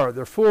they are.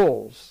 They're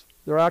fools.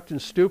 They're acting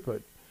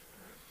stupid.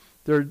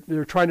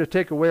 They're trying to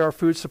take away our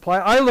food supply.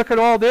 I look at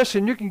all this,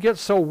 and you can get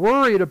so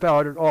worried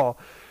about it all.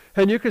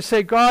 And you can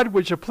say, God,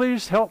 would you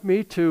please help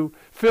me to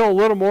feel a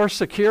little more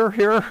secure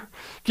here?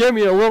 Give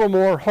me a little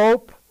more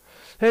hope.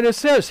 And it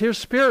says, his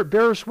Spirit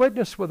bears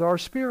witness with our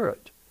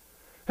spirit.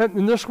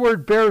 And this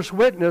word bears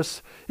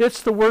witness,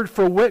 it's the word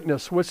for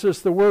witness, which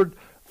is the word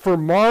for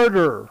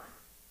martyr.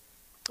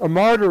 A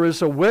martyr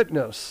is a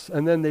witness,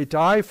 and then they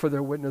die for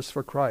their witness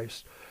for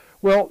Christ.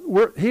 Well,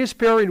 he's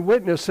bearing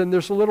witness, and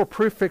there's a little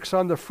prefix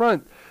on the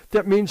front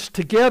that means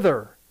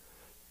together.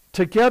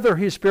 Together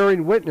he's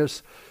bearing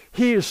witness.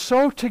 He is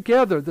so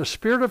together, the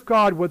Spirit of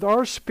God, with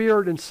our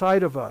spirit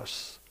inside of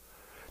us,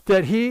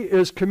 that he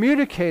is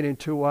communicating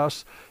to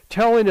us,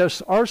 telling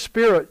us, our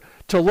spirit,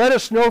 to let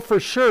us know for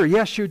sure,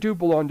 yes, you do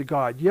belong to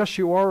God. Yes,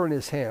 you are in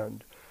his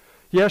hand.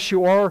 Yes,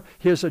 you are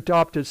his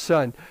adopted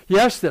son.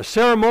 Yes, the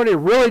ceremony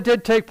really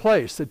did take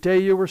place the day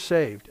you were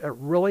saved. It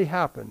really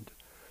happened.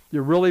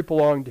 You really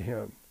belong to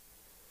him.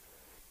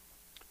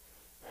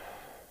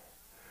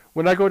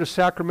 When I go to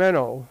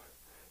Sacramento,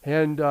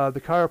 and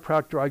the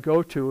chiropractor I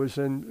go to is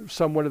in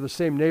somewhat of the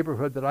same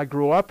neighborhood that I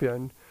grew up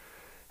in,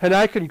 and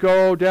I can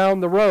go down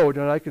the road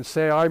and I can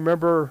say, I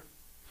remember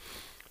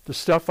the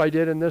stuff I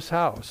did in this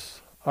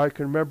house. I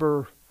can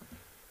remember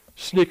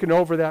sneaking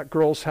over that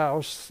girl's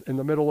house in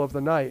the middle of the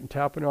night and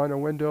tapping on her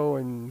window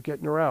and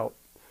getting her out.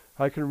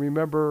 I can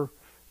remember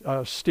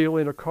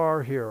stealing a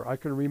car here. I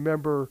can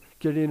remember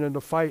getting in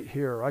a fight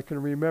here. I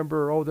can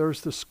remember, oh,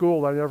 there's the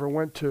school I never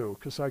went to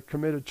because I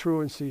committed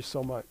truancy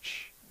so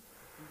much.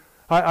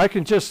 I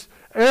can just,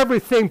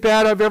 everything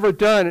bad I've ever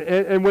done,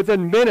 and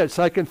within minutes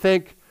I can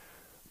think,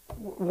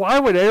 why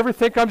would I ever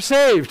think I'm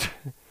saved?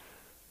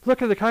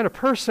 Look at the kind of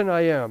person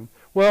I am.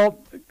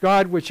 Well,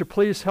 God, would you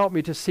please help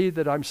me to see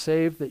that I'm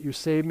saved, that you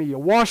saved me. You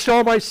washed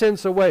all my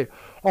sins away.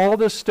 All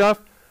this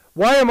stuff,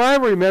 why am I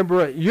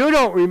remembering it? You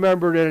don't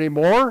remember it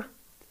anymore.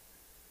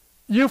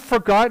 You've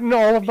forgotten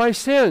all of my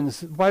sins.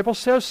 The Bible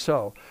says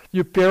so.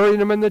 You're burying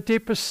them in the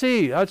deepest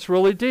sea. That's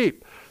really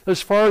deep.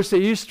 As far as the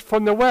east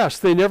from the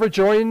west, they never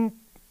joined.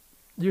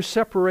 You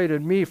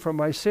separated me from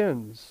my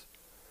sins.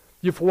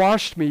 You've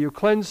washed me. You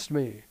cleansed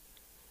me.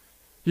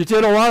 You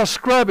did a lot of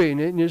scrubbing,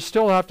 and you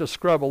still have to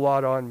scrub a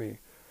lot on me.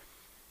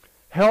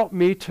 Help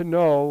me to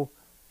know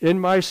in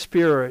my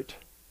spirit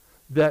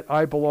that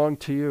I belong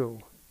to you.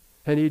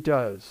 And he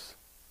does.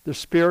 The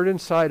Spirit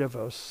inside of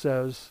us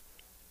says,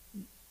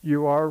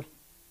 you are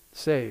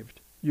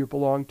saved. You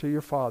belong to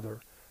your Father.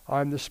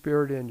 I'm the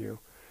Spirit in you.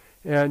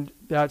 And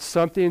that's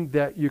something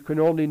that you can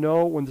only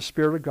know when the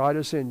Spirit of God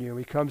is in you.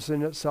 He comes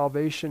in at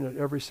salvation at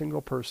every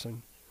single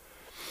person.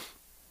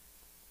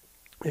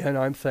 And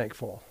I'm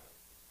thankful.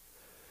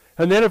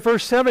 And then in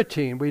verse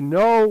 17, we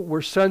know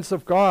we're sons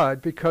of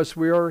God because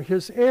we are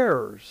his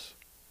heirs.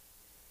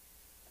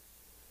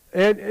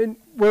 And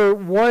we're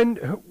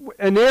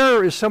an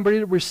heir is somebody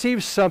that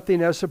receives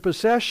something as a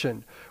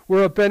possession.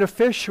 We're a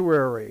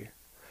beneficiary.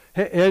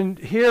 And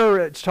here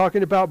it's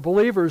talking about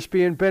believers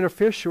being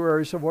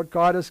beneficiaries of what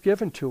God has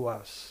given to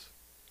us.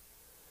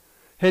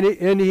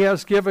 And he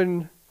has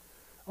given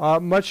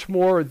much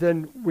more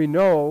than we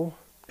know.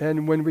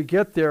 And when we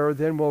get there,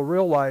 then we'll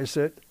realize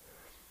it.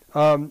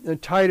 In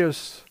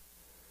Titus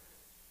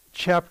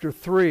chapter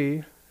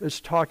 3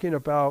 is talking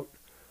about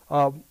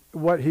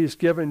what he's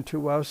given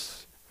to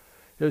us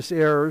as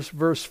heirs.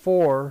 Verse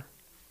 4,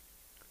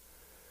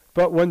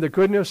 but when the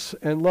goodness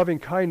and loving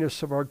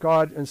kindness of our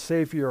God and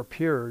Savior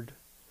appeared,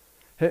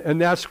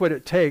 and that's what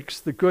it takes,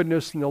 the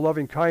goodness and the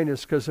loving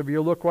kindness, because if you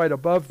look right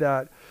above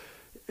that,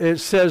 it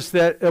says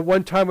that at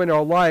one time in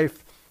our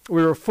life,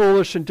 we were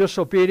foolish and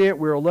disobedient,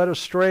 we were led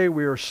astray,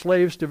 we were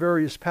slaves to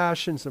various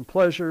passions and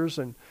pleasures,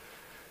 and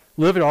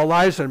living our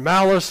lives in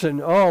malice,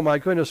 and oh my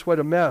goodness, what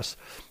a mess.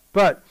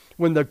 But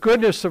when the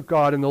goodness of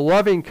God and the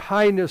loving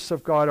kindness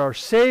of God, our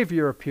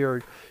Savior,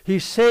 appeared, he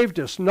saved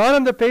us, not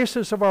on the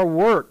basis of our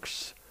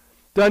works,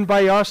 done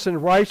by us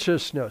in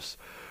righteousness,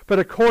 but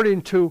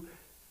according to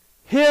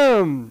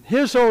him,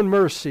 his own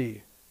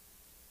mercy.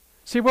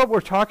 See what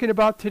we're talking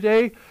about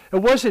today?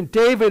 It wasn't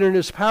David and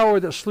his power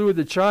that slew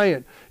the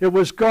giant. It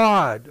was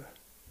God.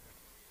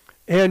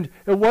 And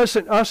it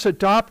wasn't us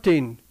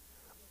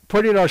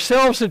putting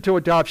ourselves into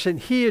adoption.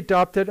 He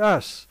adopted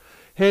us.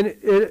 And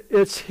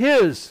it's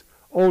his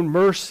own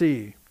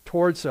mercy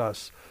towards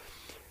us.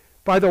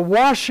 By the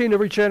washing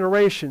of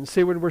regeneration,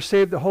 see, when we're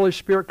saved, the Holy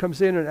Spirit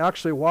comes in and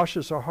actually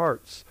washes our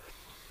hearts.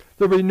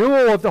 The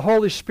renewal of the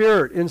Holy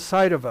Spirit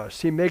inside of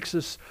us. He makes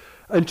us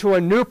into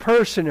a new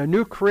person, a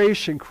new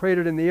creation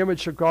created in the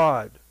image of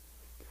God.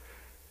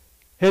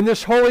 And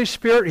this Holy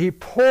Spirit, he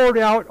poured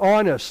out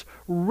on us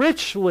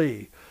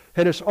richly.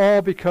 And it's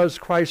all because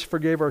Christ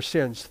forgave our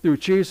sins through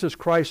Jesus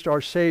Christ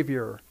our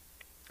Savior.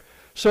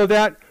 So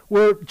that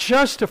we're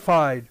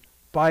justified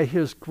by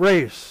his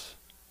grace.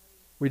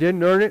 We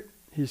didn't earn it.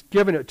 He's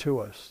given it to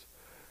us.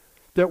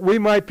 That we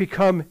might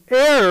become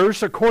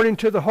heirs according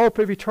to the hope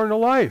of eternal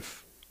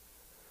life.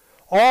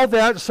 All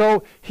that,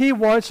 so he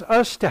wants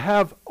us to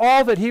have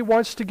all that he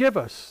wants to give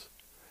us.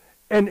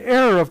 An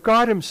heir of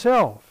God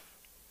himself.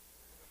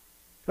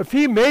 If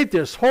he made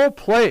this whole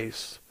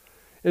place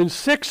in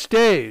 6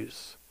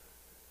 days,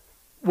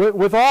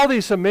 with all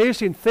these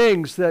amazing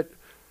things that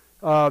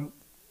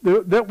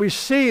we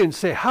see and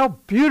say, how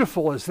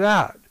beautiful is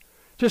that?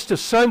 Just a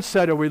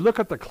sunset, and we look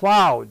at the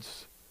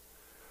clouds.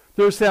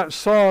 There's that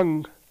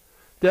song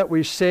that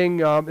we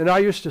sing, and I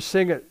used to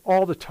sing it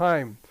all the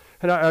time.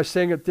 And I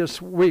sang it this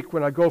week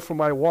when I go for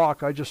my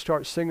walk. I just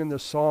start singing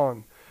this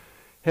song.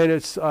 And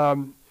it's,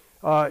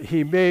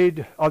 he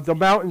made, the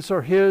mountains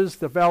are his,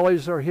 the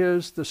valleys are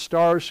his, the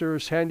stars are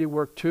his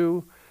handiwork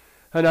too.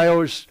 And I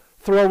always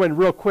throw in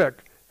real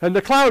quick, and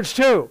the clouds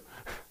too.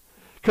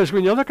 Because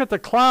when you look at the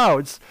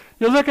clouds,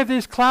 you look at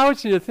these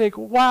clouds and you think,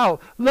 wow,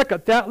 look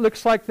at that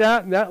looks like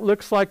that, and that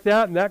looks like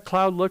that, and that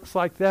cloud looks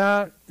like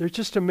that. They're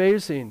just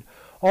amazing.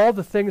 All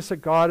the things that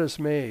God has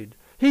made.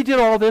 He did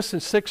all this in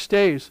 6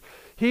 days.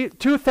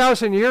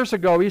 2,000 years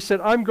ago, he said,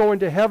 I'm going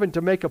to heaven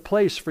to make a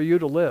place for you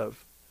to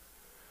live.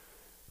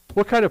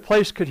 What kind of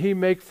place could he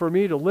make for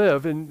me to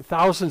live in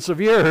thousands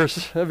of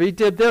years if he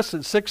did this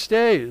in 6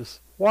 days?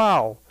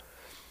 Wow.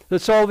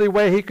 That's all the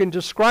way he can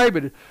describe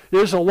it.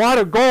 There's a lot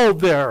of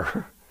gold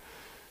there.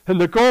 And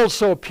the gold's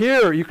so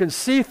pure, you can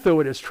see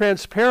through it. It's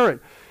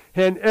transparent.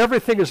 And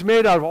everything is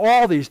made out of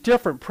all these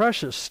different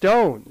precious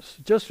stones.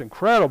 Just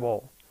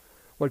incredible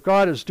what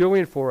God is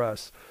doing for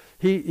us.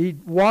 He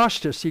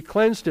washed us, he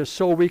cleansed us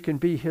so we can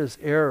be his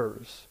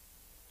heirs.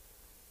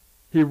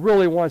 He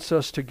really wants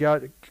us to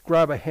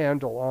grab a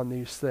handle on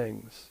these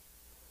things.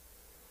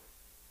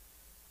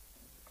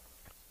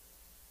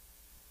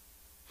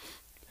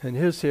 And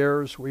his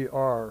heirs we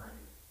are.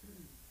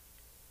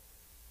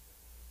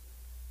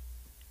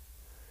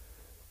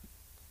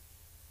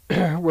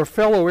 We're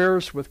fellow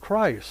heirs with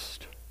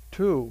Christ,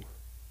 too.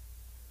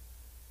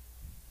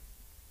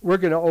 We're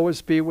going to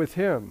always be with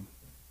him.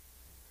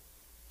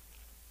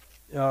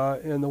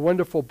 In the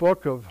wonderful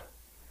book of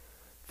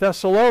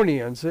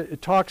Thessalonians,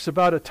 it talks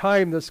about a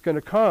time that's going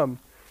to come,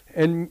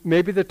 and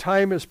maybe the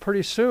time is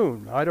pretty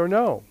soon. I don't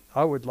know.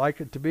 I would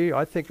like it to be.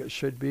 I think it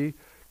should be.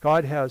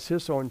 God has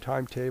his own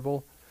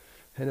timetable,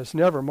 and it's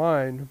never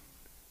mine.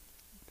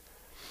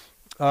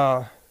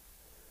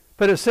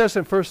 But it says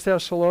in 1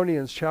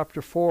 Thessalonians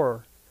chapter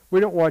 4, we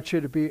don't want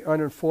you to be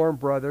uninformed,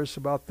 brothers,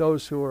 about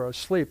those who are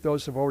asleep,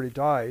 those who have already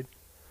died,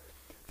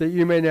 that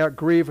you may not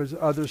grieve as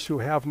others who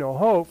have no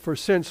hope. For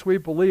since we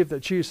believe that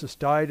Jesus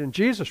died and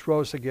Jesus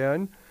rose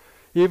again,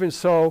 even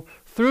so,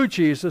 through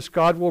Jesus,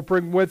 God will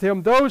bring with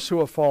him those who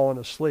have fallen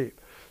asleep.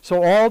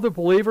 So all the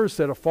believers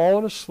that have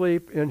fallen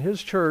asleep in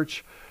his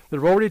church, that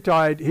have already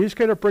died, he's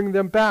going to bring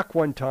them back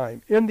one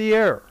time in the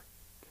air.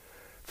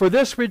 For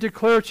this we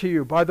declare to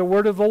you by the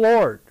word of the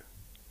Lord,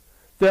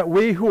 that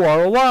we who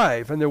are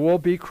alive, and there will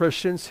be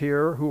Christians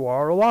here who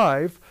are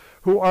alive,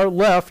 who are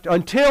left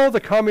until the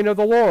coming of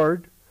the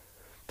Lord,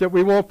 that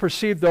we won't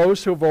perceive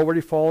those who have already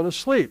fallen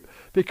asleep.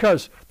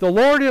 Because the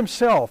Lord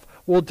himself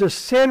will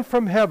descend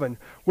from heaven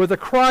with a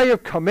cry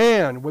of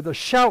command, with a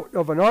shout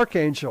of an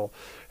archangel,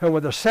 and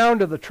with the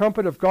sound of the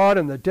trumpet of God,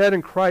 and the dead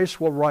in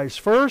Christ will rise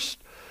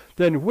first.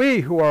 Then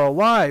we who are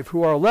alive,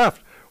 who are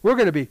left, we're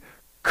going to be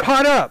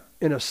caught up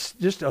in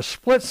just a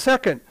split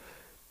second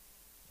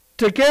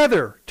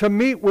together to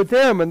meet with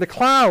them in the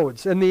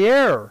clouds and the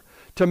air,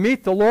 to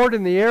meet the Lord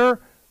in the air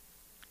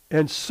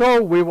And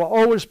so we will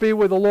always be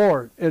with the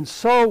Lord. And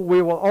so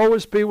we will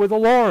always be with the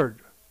Lord.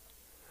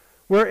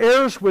 We're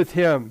heirs with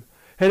him.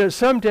 And at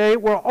some day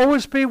we'll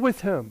always be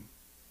with him.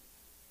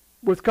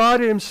 With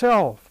God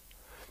himself,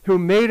 who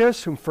made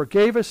us, who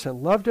forgave us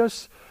and loved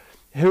us,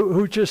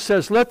 who just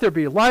says, let there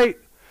be light,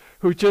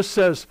 who just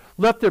says,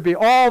 let there be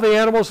all the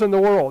animals in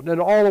the world, and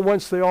all at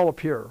once they all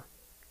appear.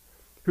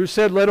 Who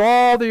said, let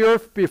all the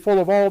earth be full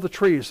of all the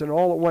trees, and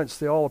all at once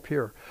they all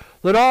appear.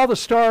 Let all the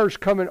stars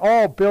come in,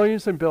 all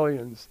billions and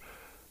billions.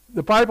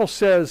 The Bible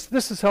says,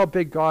 this is how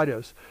big God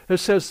is. It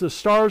says the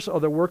stars are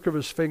the work of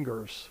his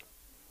fingers.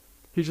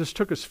 He just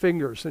took his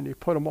fingers and he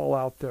put them all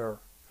out there.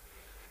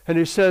 And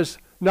he says,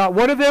 not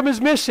one of them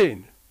is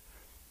missing.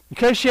 In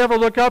case you ever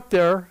look up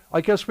there,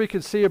 I guess we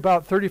can see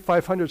about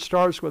 3,500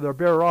 stars with our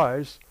bare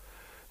eyes.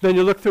 Then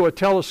you look through a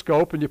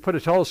telescope, and you put a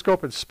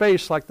telescope in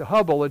space like the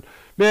Hubble, and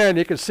man,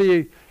 you can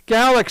see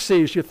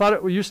galaxies. You thought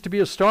it used to be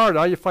a star.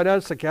 Now you find out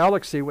it's a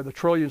galaxy with 1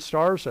 trillion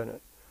stars in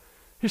it.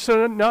 He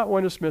said, not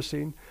one is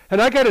missing. And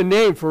I got a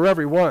name for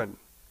every one.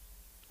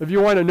 If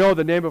you want to know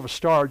the name of a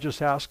star, just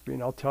ask me,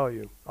 and I'll tell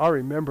you. I'll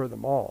remember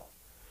them all.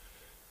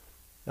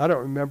 I don't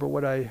remember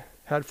what I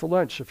had for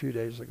lunch a few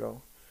days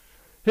ago.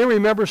 He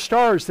remembers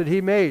stars that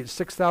he made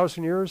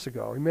 6,000 years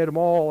ago. He made them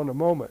all in a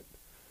moment.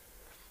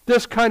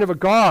 This kind of a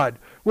God,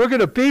 we're going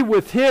to be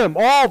with him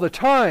all the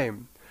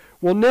time.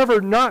 We'll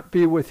never not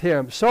be with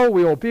him. So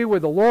we will be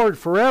with the Lord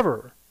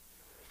forever.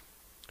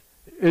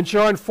 In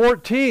John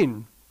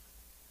 14,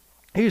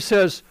 he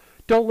says,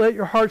 don't let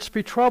your hearts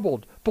be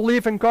troubled.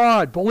 Believe in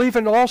God. Believe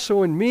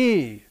also in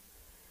me.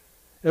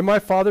 In my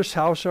Father's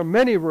house are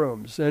many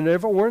rooms. And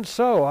if it weren't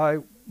so, I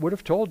would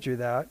have told you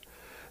that.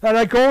 And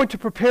I go in to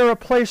prepare a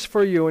place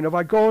for you. And if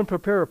I go and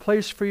prepare a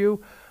place for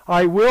you,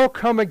 I will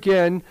come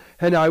again,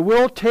 and I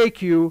will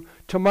take you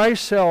to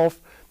myself,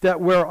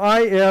 that where I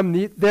am,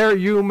 there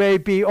you may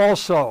be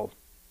also.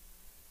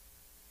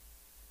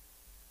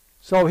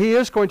 So he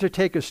is going to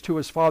take us to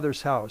his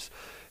Father's house,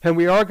 and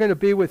we are going to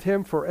be with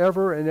him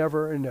forever and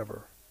ever and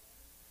ever.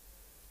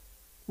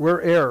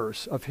 We're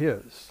heirs of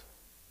his,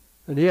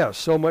 and he has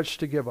so much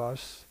to give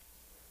us.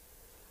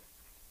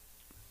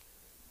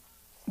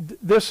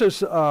 This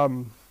is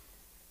a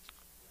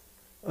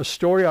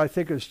story I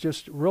think is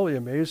just really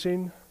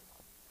amazing.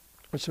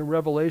 It's in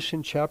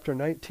Revelation chapter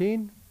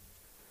 19.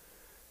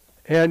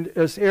 And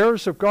as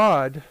heirs of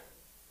God,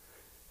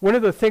 one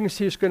of the things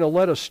he's going to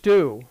let us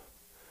do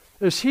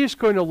is he's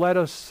going to let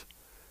us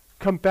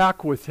come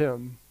back with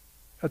him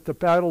at the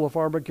Battle of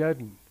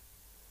Armageddon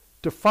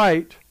to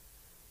fight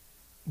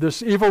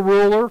this evil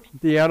ruler,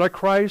 the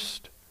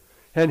Antichrist,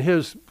 and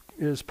his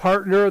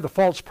partner, the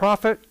false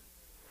prophet,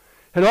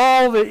 and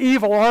all the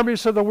evil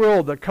armies of the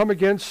world that come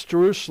against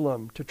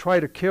Jerusalem to try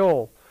to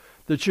kill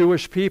the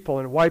Jewish people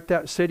and wipe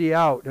that city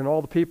out and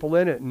all the people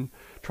in it and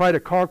try to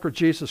conquer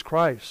Jesus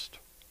Christ.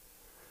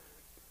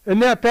 In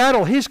that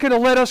battle, he's going to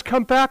let us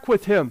come back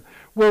with him.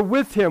 We're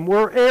with him.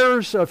 We're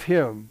heirs of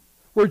him.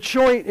 We're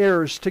joint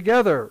heirs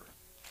together.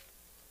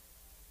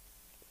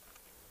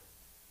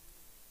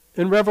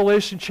 In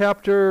Revelation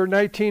chapter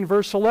 19,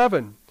 verse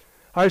 11,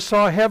 I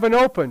saw heaven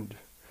opened,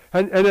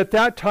 and at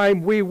that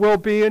time we will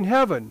be in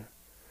heaven.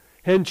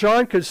 And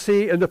John could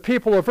see, and the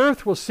people of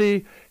earth will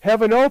see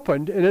heaven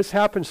opened, and it's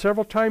happened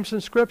several times in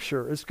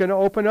Scripture. It's going to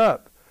open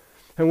up,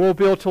 and we'll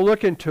be able to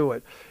look into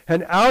it.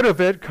 And out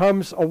of it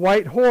comes a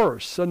white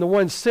horse, and the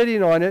one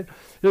sitting on it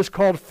is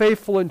called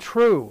Faithful and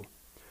True.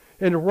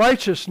 In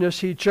righteousness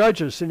he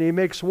judges, and he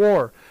makes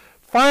war.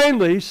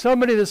 Finally,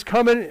 somebody that's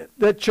coming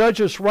that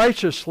judges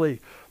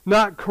righteously,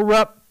 not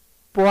corrupt,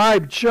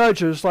 bribe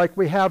judges like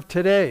we have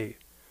today.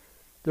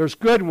 There's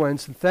good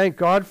ones, and thank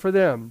God for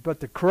them.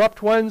 But the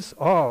corrupt ones,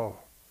 oh.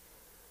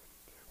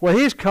 Well,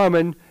 he's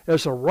coming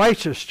as a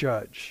righteous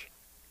judge.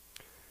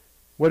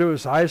 What do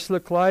his eyes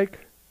look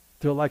like?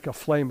 They're like a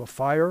flame of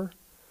fire.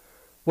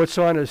 What's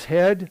on his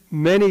head?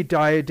 Many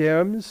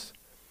diadems.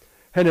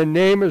 And a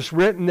name is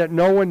written that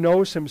no one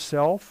knows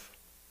himself.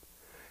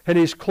 And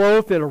he's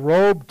clothed in a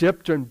robe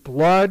dipped in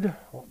blood,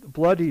 the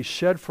blood he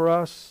shed for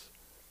us.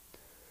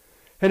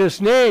 And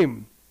his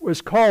name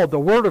was called the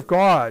Word of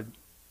God.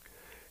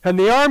 And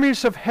the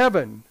armies of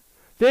heaven,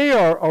 they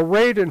are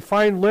arrayed in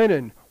fine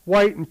linen,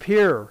 white and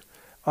pure.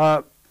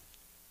 Who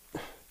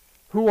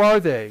are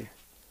they?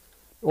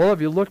 Well,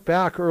 if you look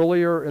back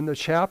earlier in the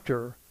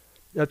chapter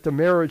at the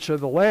marriage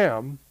of the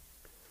Lamb,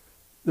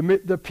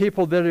 the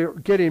people that are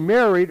getting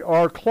married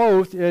are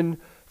clothed in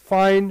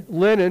fine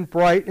linen,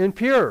 bright and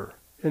pure,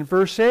 in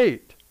verse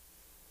 8.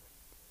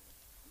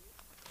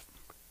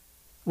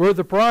 We're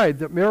the bride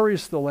that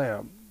marries the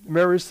Lamb,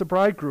 marries the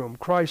bridegroom,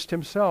 Christ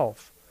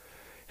himself.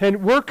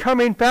 And we're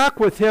coming back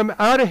with him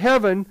out of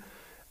heaven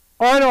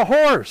on a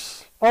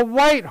horse, a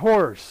white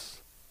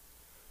horse.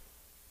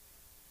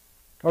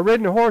 I've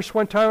ridden a horse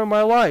one time in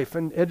my life,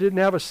 and it didn't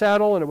have a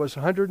saddle, and it was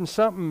 100 and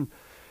something,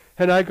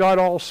 and I got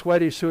all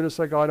sweaty as soon as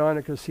I got on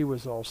it because he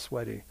was all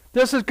sweaty.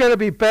 This is going to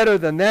be better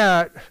than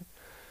that.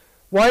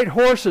 White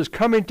horses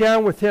coming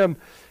down with him,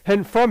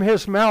 and from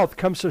his mouth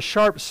comes a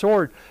sharp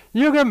sword.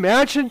 You can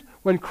imagine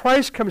when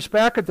Christ comes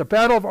back at the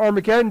Battle of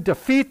Armageddon,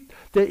 defeat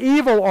the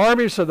evil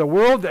armies of the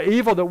world, the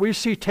evil that we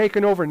see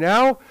taken over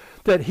now,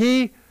 that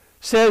he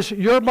says,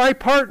 you're my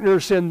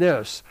partners in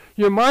this.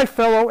 You're my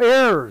fellow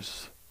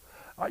heirs.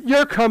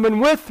 You're coming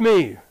with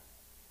me.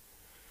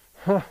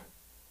 Huh.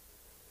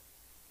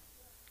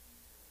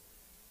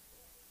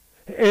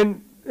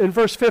 In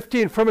verse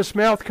 15, from his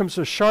mouth comes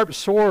a sharp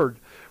sword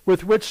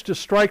with which to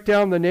strike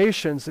down the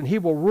nations, and he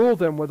will rule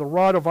them with a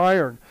rod of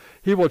iron.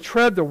 He will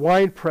tread the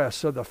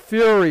winepress of the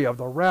fury of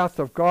the wrath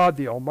of God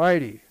the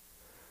Almighty.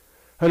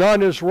 And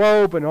on his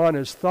robe and on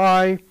his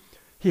thigh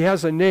he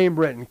has a name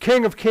written,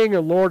 King of Kings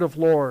and Lord of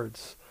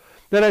Lords.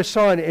 Then I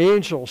saw an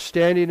angel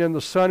standing in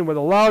the sun with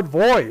a loud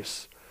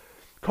voice,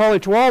 calling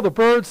to all the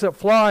birds that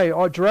fly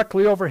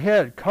directly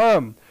overhead,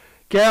 come,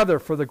 gather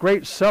for the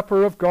great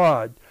supper of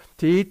God,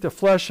 to eat the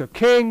flesh of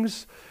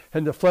kings,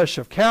 and the flesh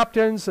of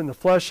captains, and the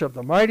flesh of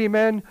the mighty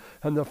men,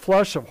 and the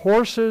flesh of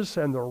horses,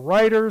 and the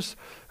riders,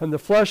 and the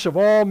flesh of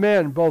all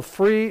men, both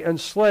free and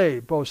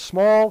slave, both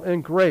small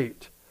and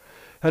great.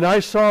 And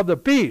I saw the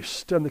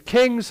beast and the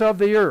kings of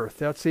the earth,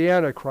 that's the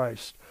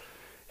Antichrist,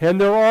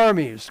 and their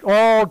armies,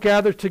 all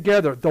gathered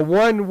together, the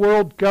one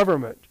world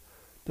government,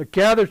 to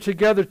gather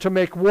together to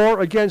make war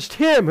against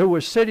him who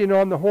was sitting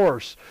on the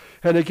horse,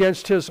 and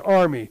against his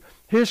army.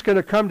 He's going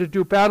to come to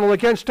do battle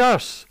against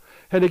us,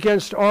 and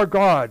against our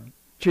God,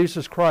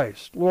 Jesus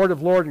Christ, Lord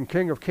of lords and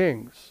King of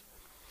kings.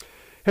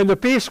 And the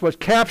beast was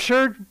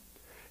captured,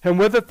 and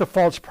with it the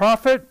false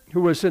prophet,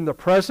 who was in the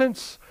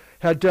presence,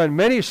 had done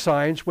many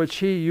signs which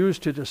he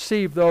used to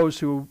deceive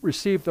those who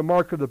received the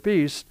mark of the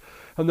beast,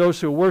 and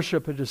those who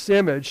worship his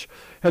image.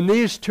 And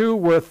these two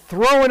were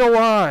thrown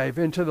alive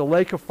into the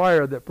lake of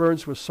fire that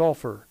burns with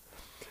sulfur.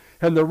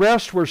 And the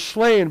rest were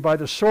slain by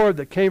the sword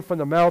that came from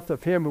the mouth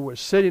of him who was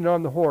sitting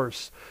on the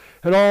horse,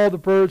 and all the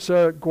birds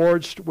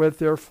gorged with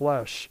their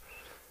flesh.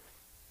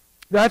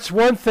 That's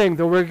one thing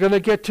that we're going to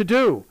get to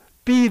do.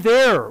 Be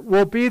there.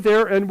 We'll be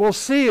there and we'll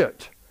see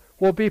it.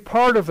 We'll be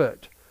part of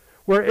it.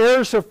 We're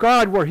heirs of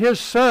God. We're his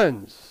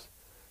sons.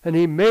 And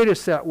he made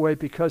us that way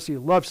because he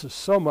loves us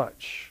so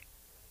much.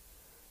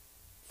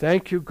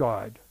 Thank you,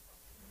 God.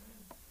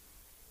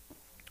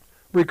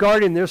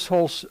 Regarding this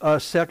whole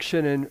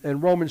section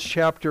in Romans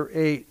chapter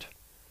 8,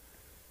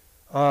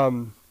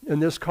 in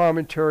this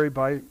commentary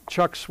by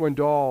Chuck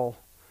Swindoll,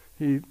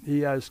 he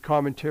has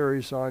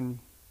commentaries on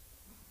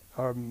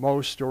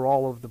most or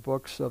all of the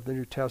books of the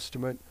New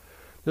Testament.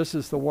 This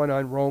is the one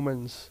on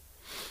Romans.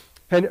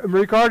 And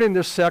regarding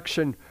this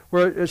section,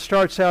 where it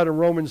starts out in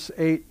Romans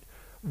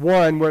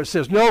 8:1, where it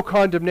says, no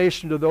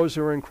condemnation to those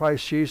who are in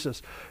Christ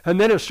Jesus. And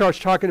then it starts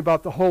talking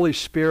about the Holy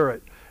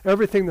Spirit,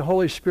 everything the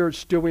Holy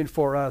Spirit's doing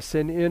for us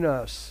and in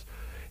us.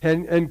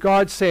 And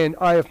God saying,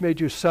 I have made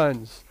you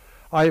sons.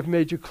 I have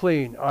made you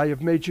clean. I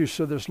have made you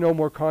so there's no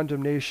more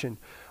condemnation.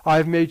 I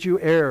have made you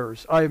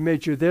heirs. I have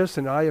made you this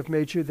and I have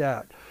made you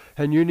that.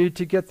 And you need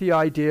to get the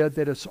idea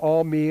that it's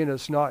all me and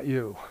it's not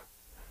you.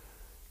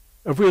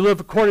 If we live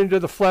according to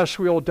the flesh,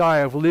 we will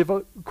die. If we live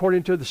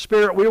according to the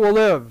Spirit, we will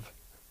live.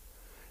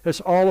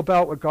 It's all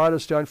about what God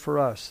has done for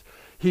us.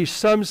 He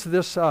sums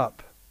this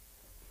up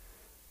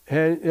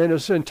and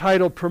is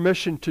entitled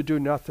Permission to Do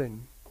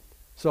Nothing.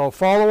 So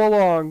follow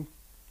along.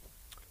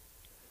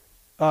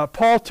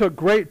 Paul took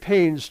great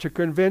pains to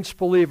convince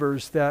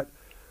believers that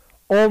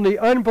only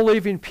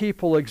unbelieving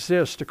people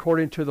exist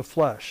according to the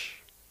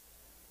flesh.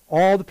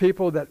 All the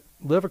people that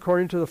live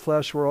according to the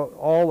flesh were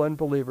all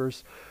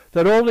unbelievers.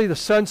 That only the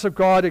sons of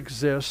God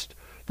exist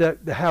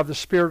that have the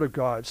Spirit of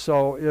God.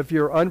 So if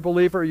you're an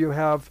unbeliever, you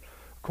have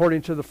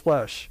according to the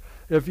flesh.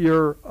 If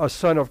you're a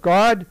son of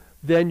God,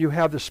 then you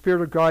have the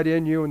Spirit of God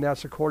in you, and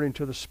that's according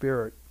to the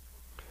Spirit.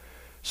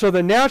 So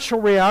the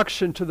natural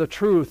reaction to the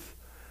truth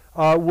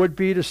would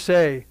be to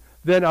say,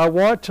 then I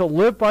want to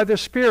live by the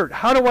Spirit.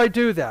 How do I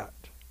do that?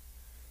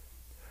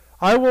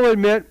 I will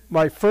admit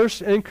my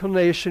first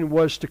inclination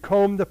was to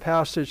comb the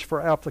passage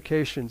for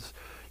applications.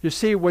 You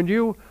see, when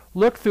you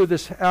look through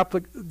this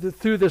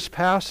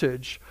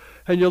passage,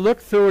 and you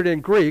look through it in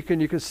Greek,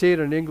 and you can see it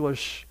in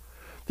English,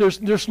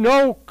 there's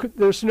no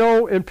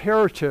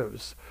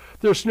imperatives.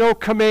 There's no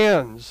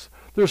commands.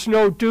 There's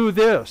no do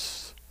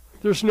this.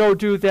 There's no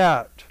do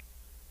that.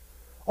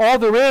 All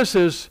there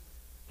is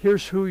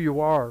here's who you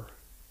are.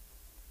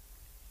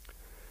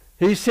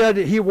 He said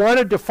he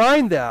wanted to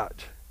find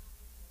that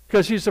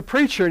because he's a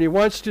preacher and he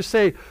wants to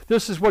say,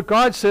 this is what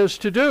God says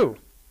to do.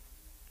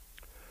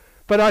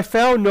 But I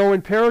found no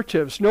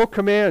imperatives, no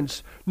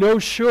commands, no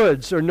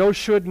shoulds or no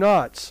should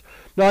nots,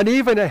 not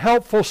even a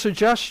helpful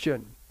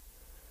suggestion.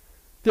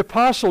 The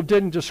apostle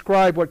didn't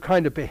describe what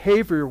kind of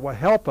behavior will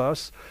help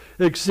us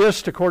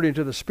exist according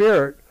to the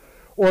Spirit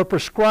or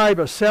prescribe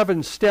a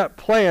 7-step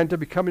plan to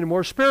becoming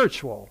more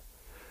spiritual.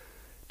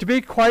 To be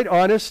quite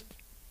honest,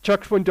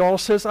 Chuck Swindoll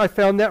says, I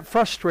found that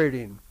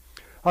frustrating.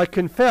 I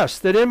confess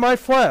that in my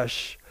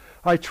flesh,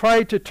 I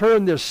tried to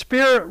turn this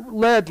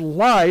Spirit-led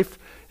life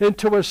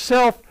into a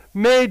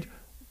self-made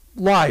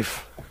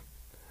life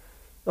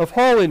of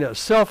holiness,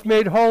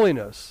 self-made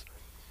holiness.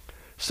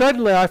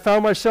 Suddenly, I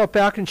found myself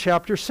back in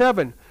chapter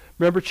 7.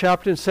 Remember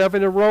chapter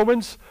 7 of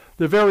Romans?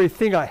 The very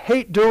thing I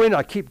hate doing,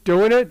 I keep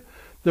doing it.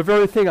 The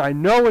very thing I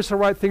know is the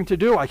right thing to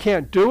do, I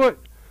can't do it.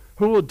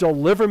 Who will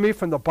deliver me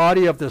from the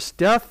body of this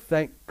death?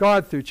 Thank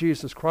God through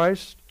Jesus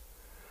Christ.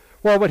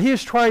 Well, when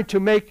he's trying to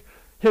make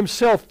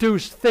himself do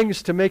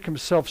things to make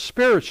himself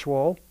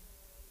spiritual,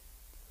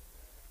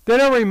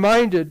 then I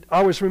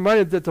was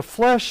reminded that the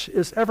flesh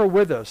is ever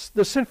with us.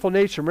 The sinful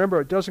nature,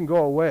 remember, it doesn't go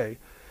away.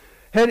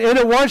 And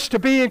it wants to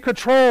be in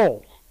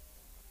control.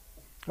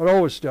 It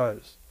always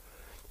does.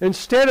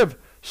 Instead of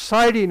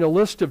citing a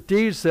list of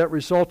deeds that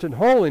result in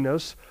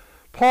holiness,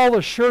 Paul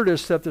assured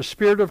us that the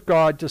Spirit of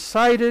God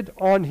decided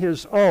on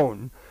his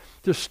own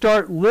to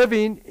start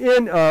living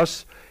in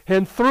us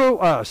and through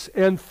us.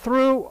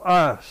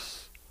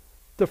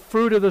 The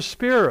fruit of the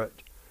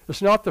Spirit. It's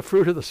not the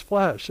fruit of the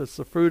flesh, it's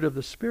the fruit of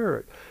the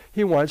Spirit.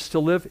 He wants to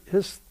live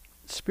his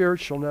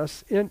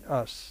spiritualness in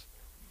us.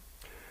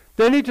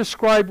 Then he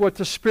described what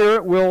the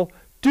Spirit will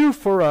do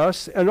for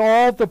us and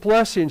all the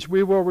blessings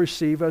we will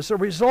receive as a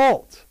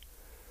result.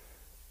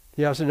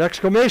 He has an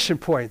exclamation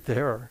point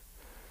there.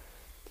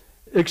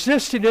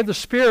 Existing in the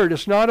Spirit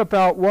is not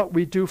about what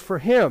we do for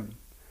him.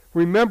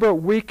 Remember,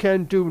 we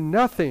can do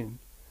nothing.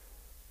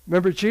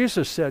 Remember,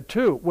 Jesus said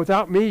too,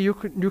 without me you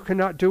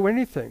cannot do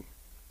anything.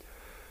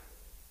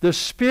 The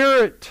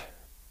Spirit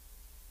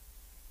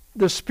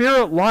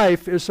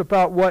life is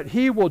about what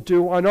he will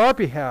do on our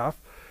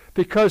behalf,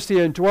 because the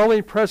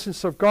indwelling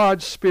presence of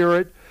God's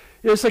Spirit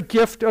is a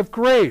gift of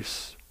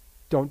grace.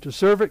 Don't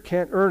deserve it,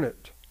 can't earn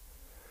it.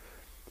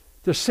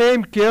 The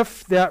same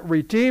gift that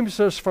redeems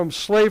us from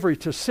slavery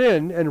to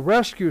sin and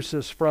rescues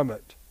us from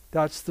it.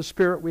 That's the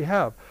Spirit we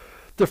have.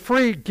 The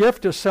free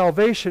gift of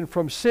salvation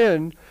from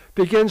sin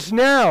begins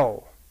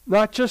now,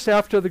 not just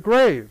after the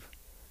grave.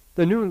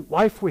 The new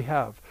life we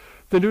have,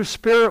 the new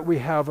spirit we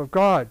have of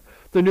God,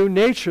 the new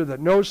nature that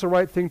knows the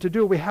right thing to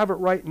do, we have it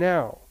right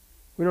now.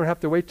 We don't have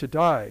to wait to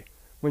die.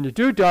 When you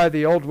do die,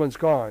 the old one's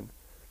gone.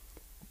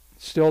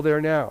 It's still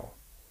there now.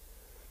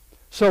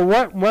 So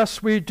what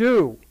must we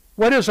do?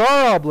 What is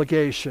our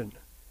obligation?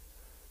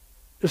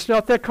 It's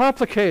not that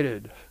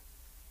complicated.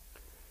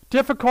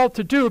 Difficult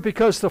to do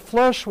because the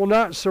flesh will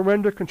not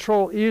surrender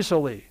control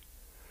easily.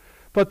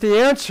 But the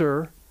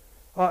answer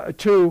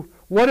to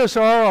what is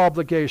our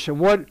obligation,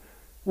 what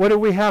do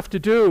we have to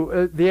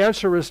do, the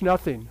answer is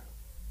nothing.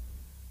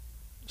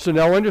 So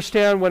now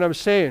understand what I'm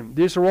saying.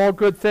 These are all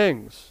good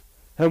things,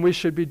 and we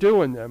should be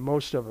doing them,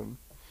 most of them.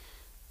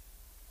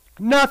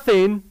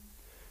 Nothing,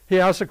 he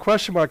has a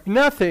question mark,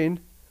 nothing.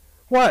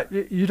 What?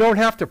 You don't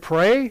have to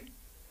pray?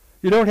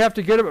 You don't have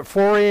to get up at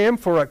 4 a.m.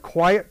 for a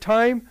quiet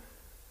time?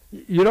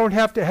 You don't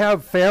have to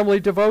have family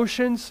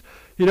devotions?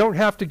 You don't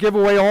have to give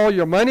away all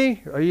your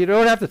money? Or you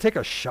don't have to take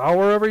a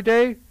shower every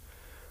day?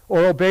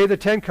 Or obey the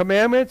 10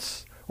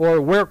 Commandments? Or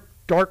wear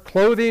dark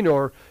clothing?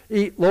 Or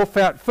eat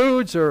low-fat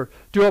foods? Or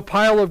do a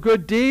pile of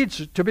good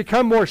deeds to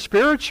become more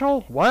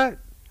spiritual? What?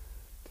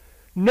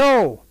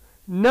 No,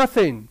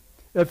 nothing.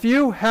 If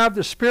you have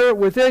the Spirit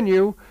within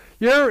you,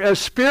 you're as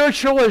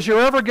spiritual as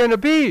you're ever going to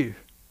be.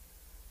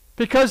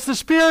 Because the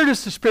Spirit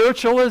is as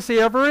spiritual as he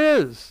ever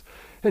is.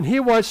 And he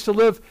wants to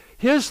live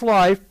his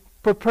life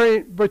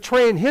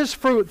betraying his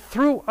fruit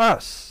through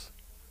us.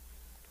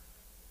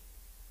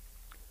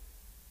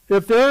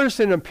 If there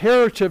is an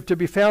imperative to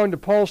be found in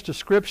Paul's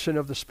description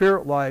of the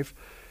spirit life,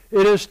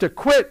 it is to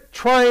quit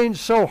trying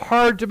so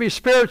hard to be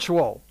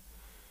spiritual.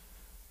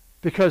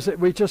 Because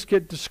we just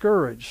get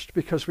discouraged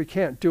because we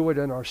can't do it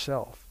in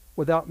ourselves.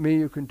 Without me,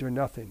 you can do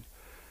nothing.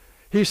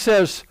 He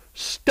says,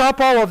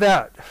 stop all of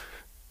that.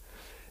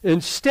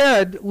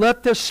 Instead,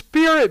 let the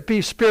Spirit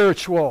be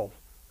spiritual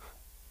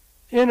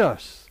in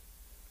us.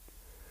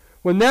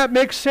 When that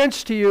makes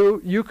sense to you,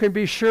 you can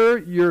be sure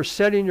you're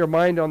setting your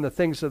mind on the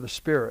things of the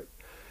Spirit.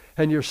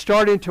 And you're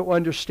starting to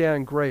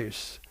understand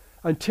grace.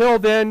 Until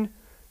then,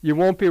 you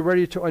won't be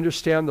ready to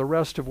understand the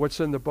rest of what's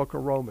in the book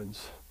of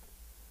Romans.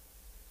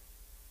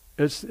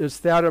 It's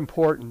that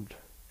important.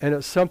 And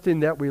it's something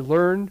that we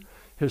learn.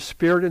 His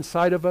Spirit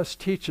inside of us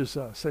teaches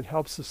us and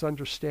helps us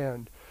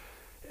understand.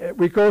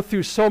 We go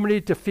through so many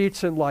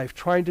defeats in life,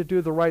 trying to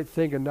do the right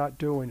thing and not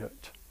doing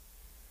it.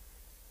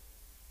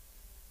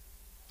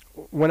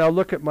 When I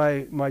look at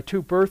my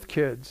 2 birth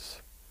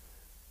kids,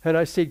 and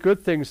I see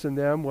good things in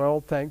them,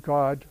 well, thank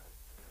God.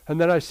 And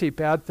then I see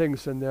bad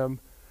things in them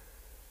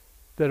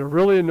that are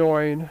really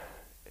annoying.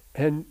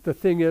 And the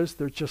thing is,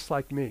 they're just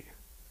like me.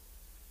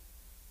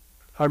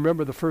 I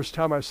remember the first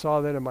time I saw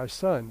that in my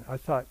son, I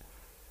thought,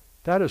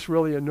 that is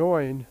really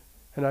annoying.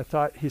 And I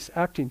thought, he's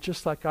acting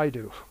just like I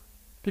do.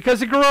 Because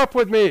he grew up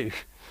with me.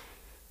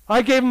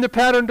 I gave him the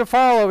pattern to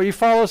follow. He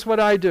follows what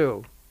I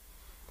do.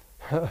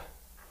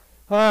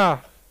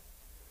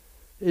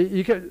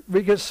 We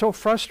get so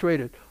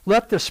frustrated.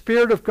 Let the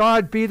Spirit of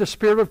God be the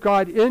Spirit of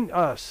God in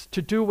us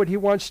to do what he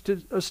wants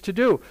us to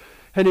do.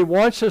 And he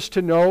wants us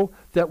to know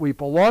that we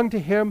belong to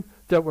him,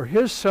 that we're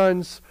his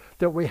sons,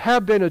 that we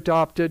have been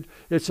adopted.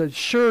 It's a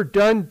sure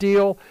done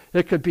deal.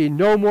 It could be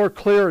no more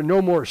clear, no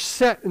more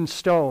set in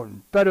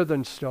stone, better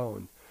than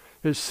stone.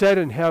 It's set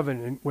in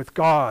heaven and with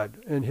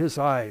God in his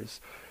eyes.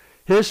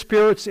 His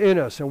Spirit's in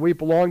us, and we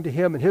belong to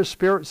Him, and His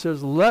Spirit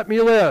says, let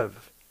me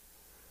live.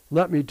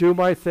 Let me do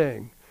my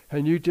thing.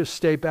 And you just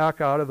stay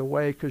back out of the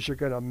way because you're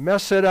going to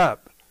mess it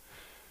up.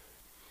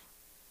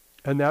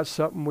 And that's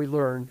something we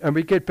learn. And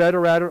we get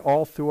better at it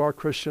all through our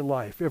Christian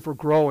life if we're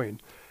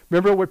growing.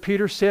 Remember what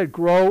Peter said,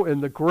 grow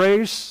in the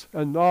grace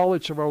and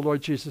knowledge of our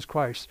Lord Jesus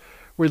Christ.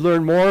 We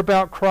learn more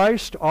about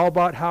Christ, all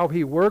about how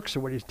He works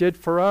and what He did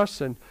for us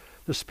and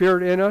the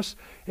Spirit in us.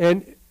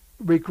 And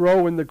we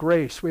grow in the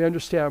grace. We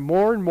understand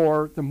more and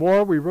more. The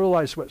more we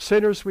realize what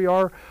sinners we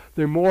are,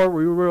 the more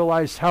we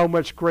realize how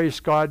much grace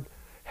God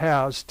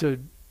has to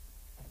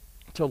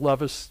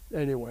love us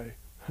anyway,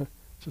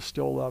 to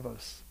still love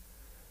us.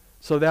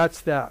 So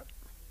that's that.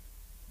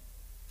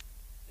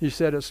 He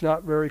said it's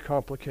not very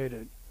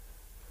complicated.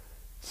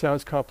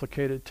 Sounds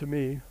complicated to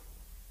me,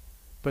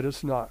 but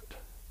it's not.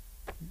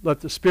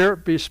 Let the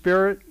Spirit be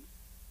Spirit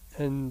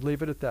and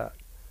leave it at that.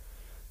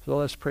 So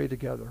let's pray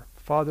together.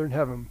 Father in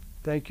heaven,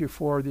 thank you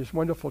for these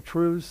wonderful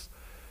truths.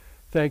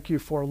 Thank you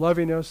for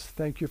loving us.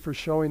 Thank you for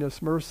showing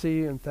us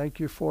mercy. And thank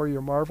you for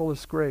your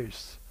marvelous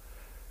grace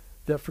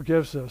that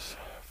forgives us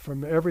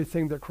from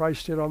everything that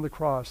Christ did on the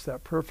cross,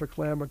 that perfect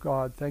Lamb of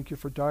God. Thank you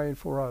for dying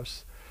for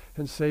us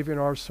and saving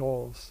our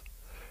souls.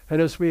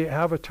 And as we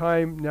have a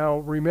time now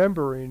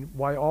remembering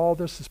why all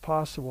this is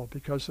possible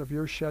because of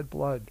your shed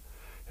blood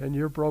and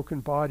your broken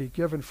body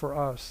given for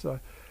us,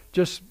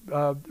 just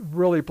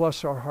really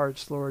bless our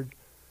hearts, Lord.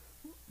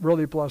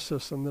 Really bless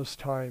us in this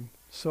time.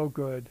 So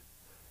good.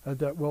 And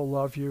that we'll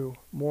love you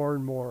more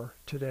and more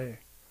today.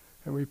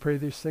 And we pray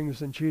these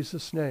things in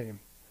Jesus' name.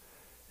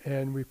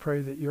 And we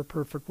pray that your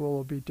perfect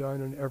will be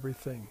done in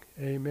everything.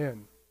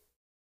 Amen.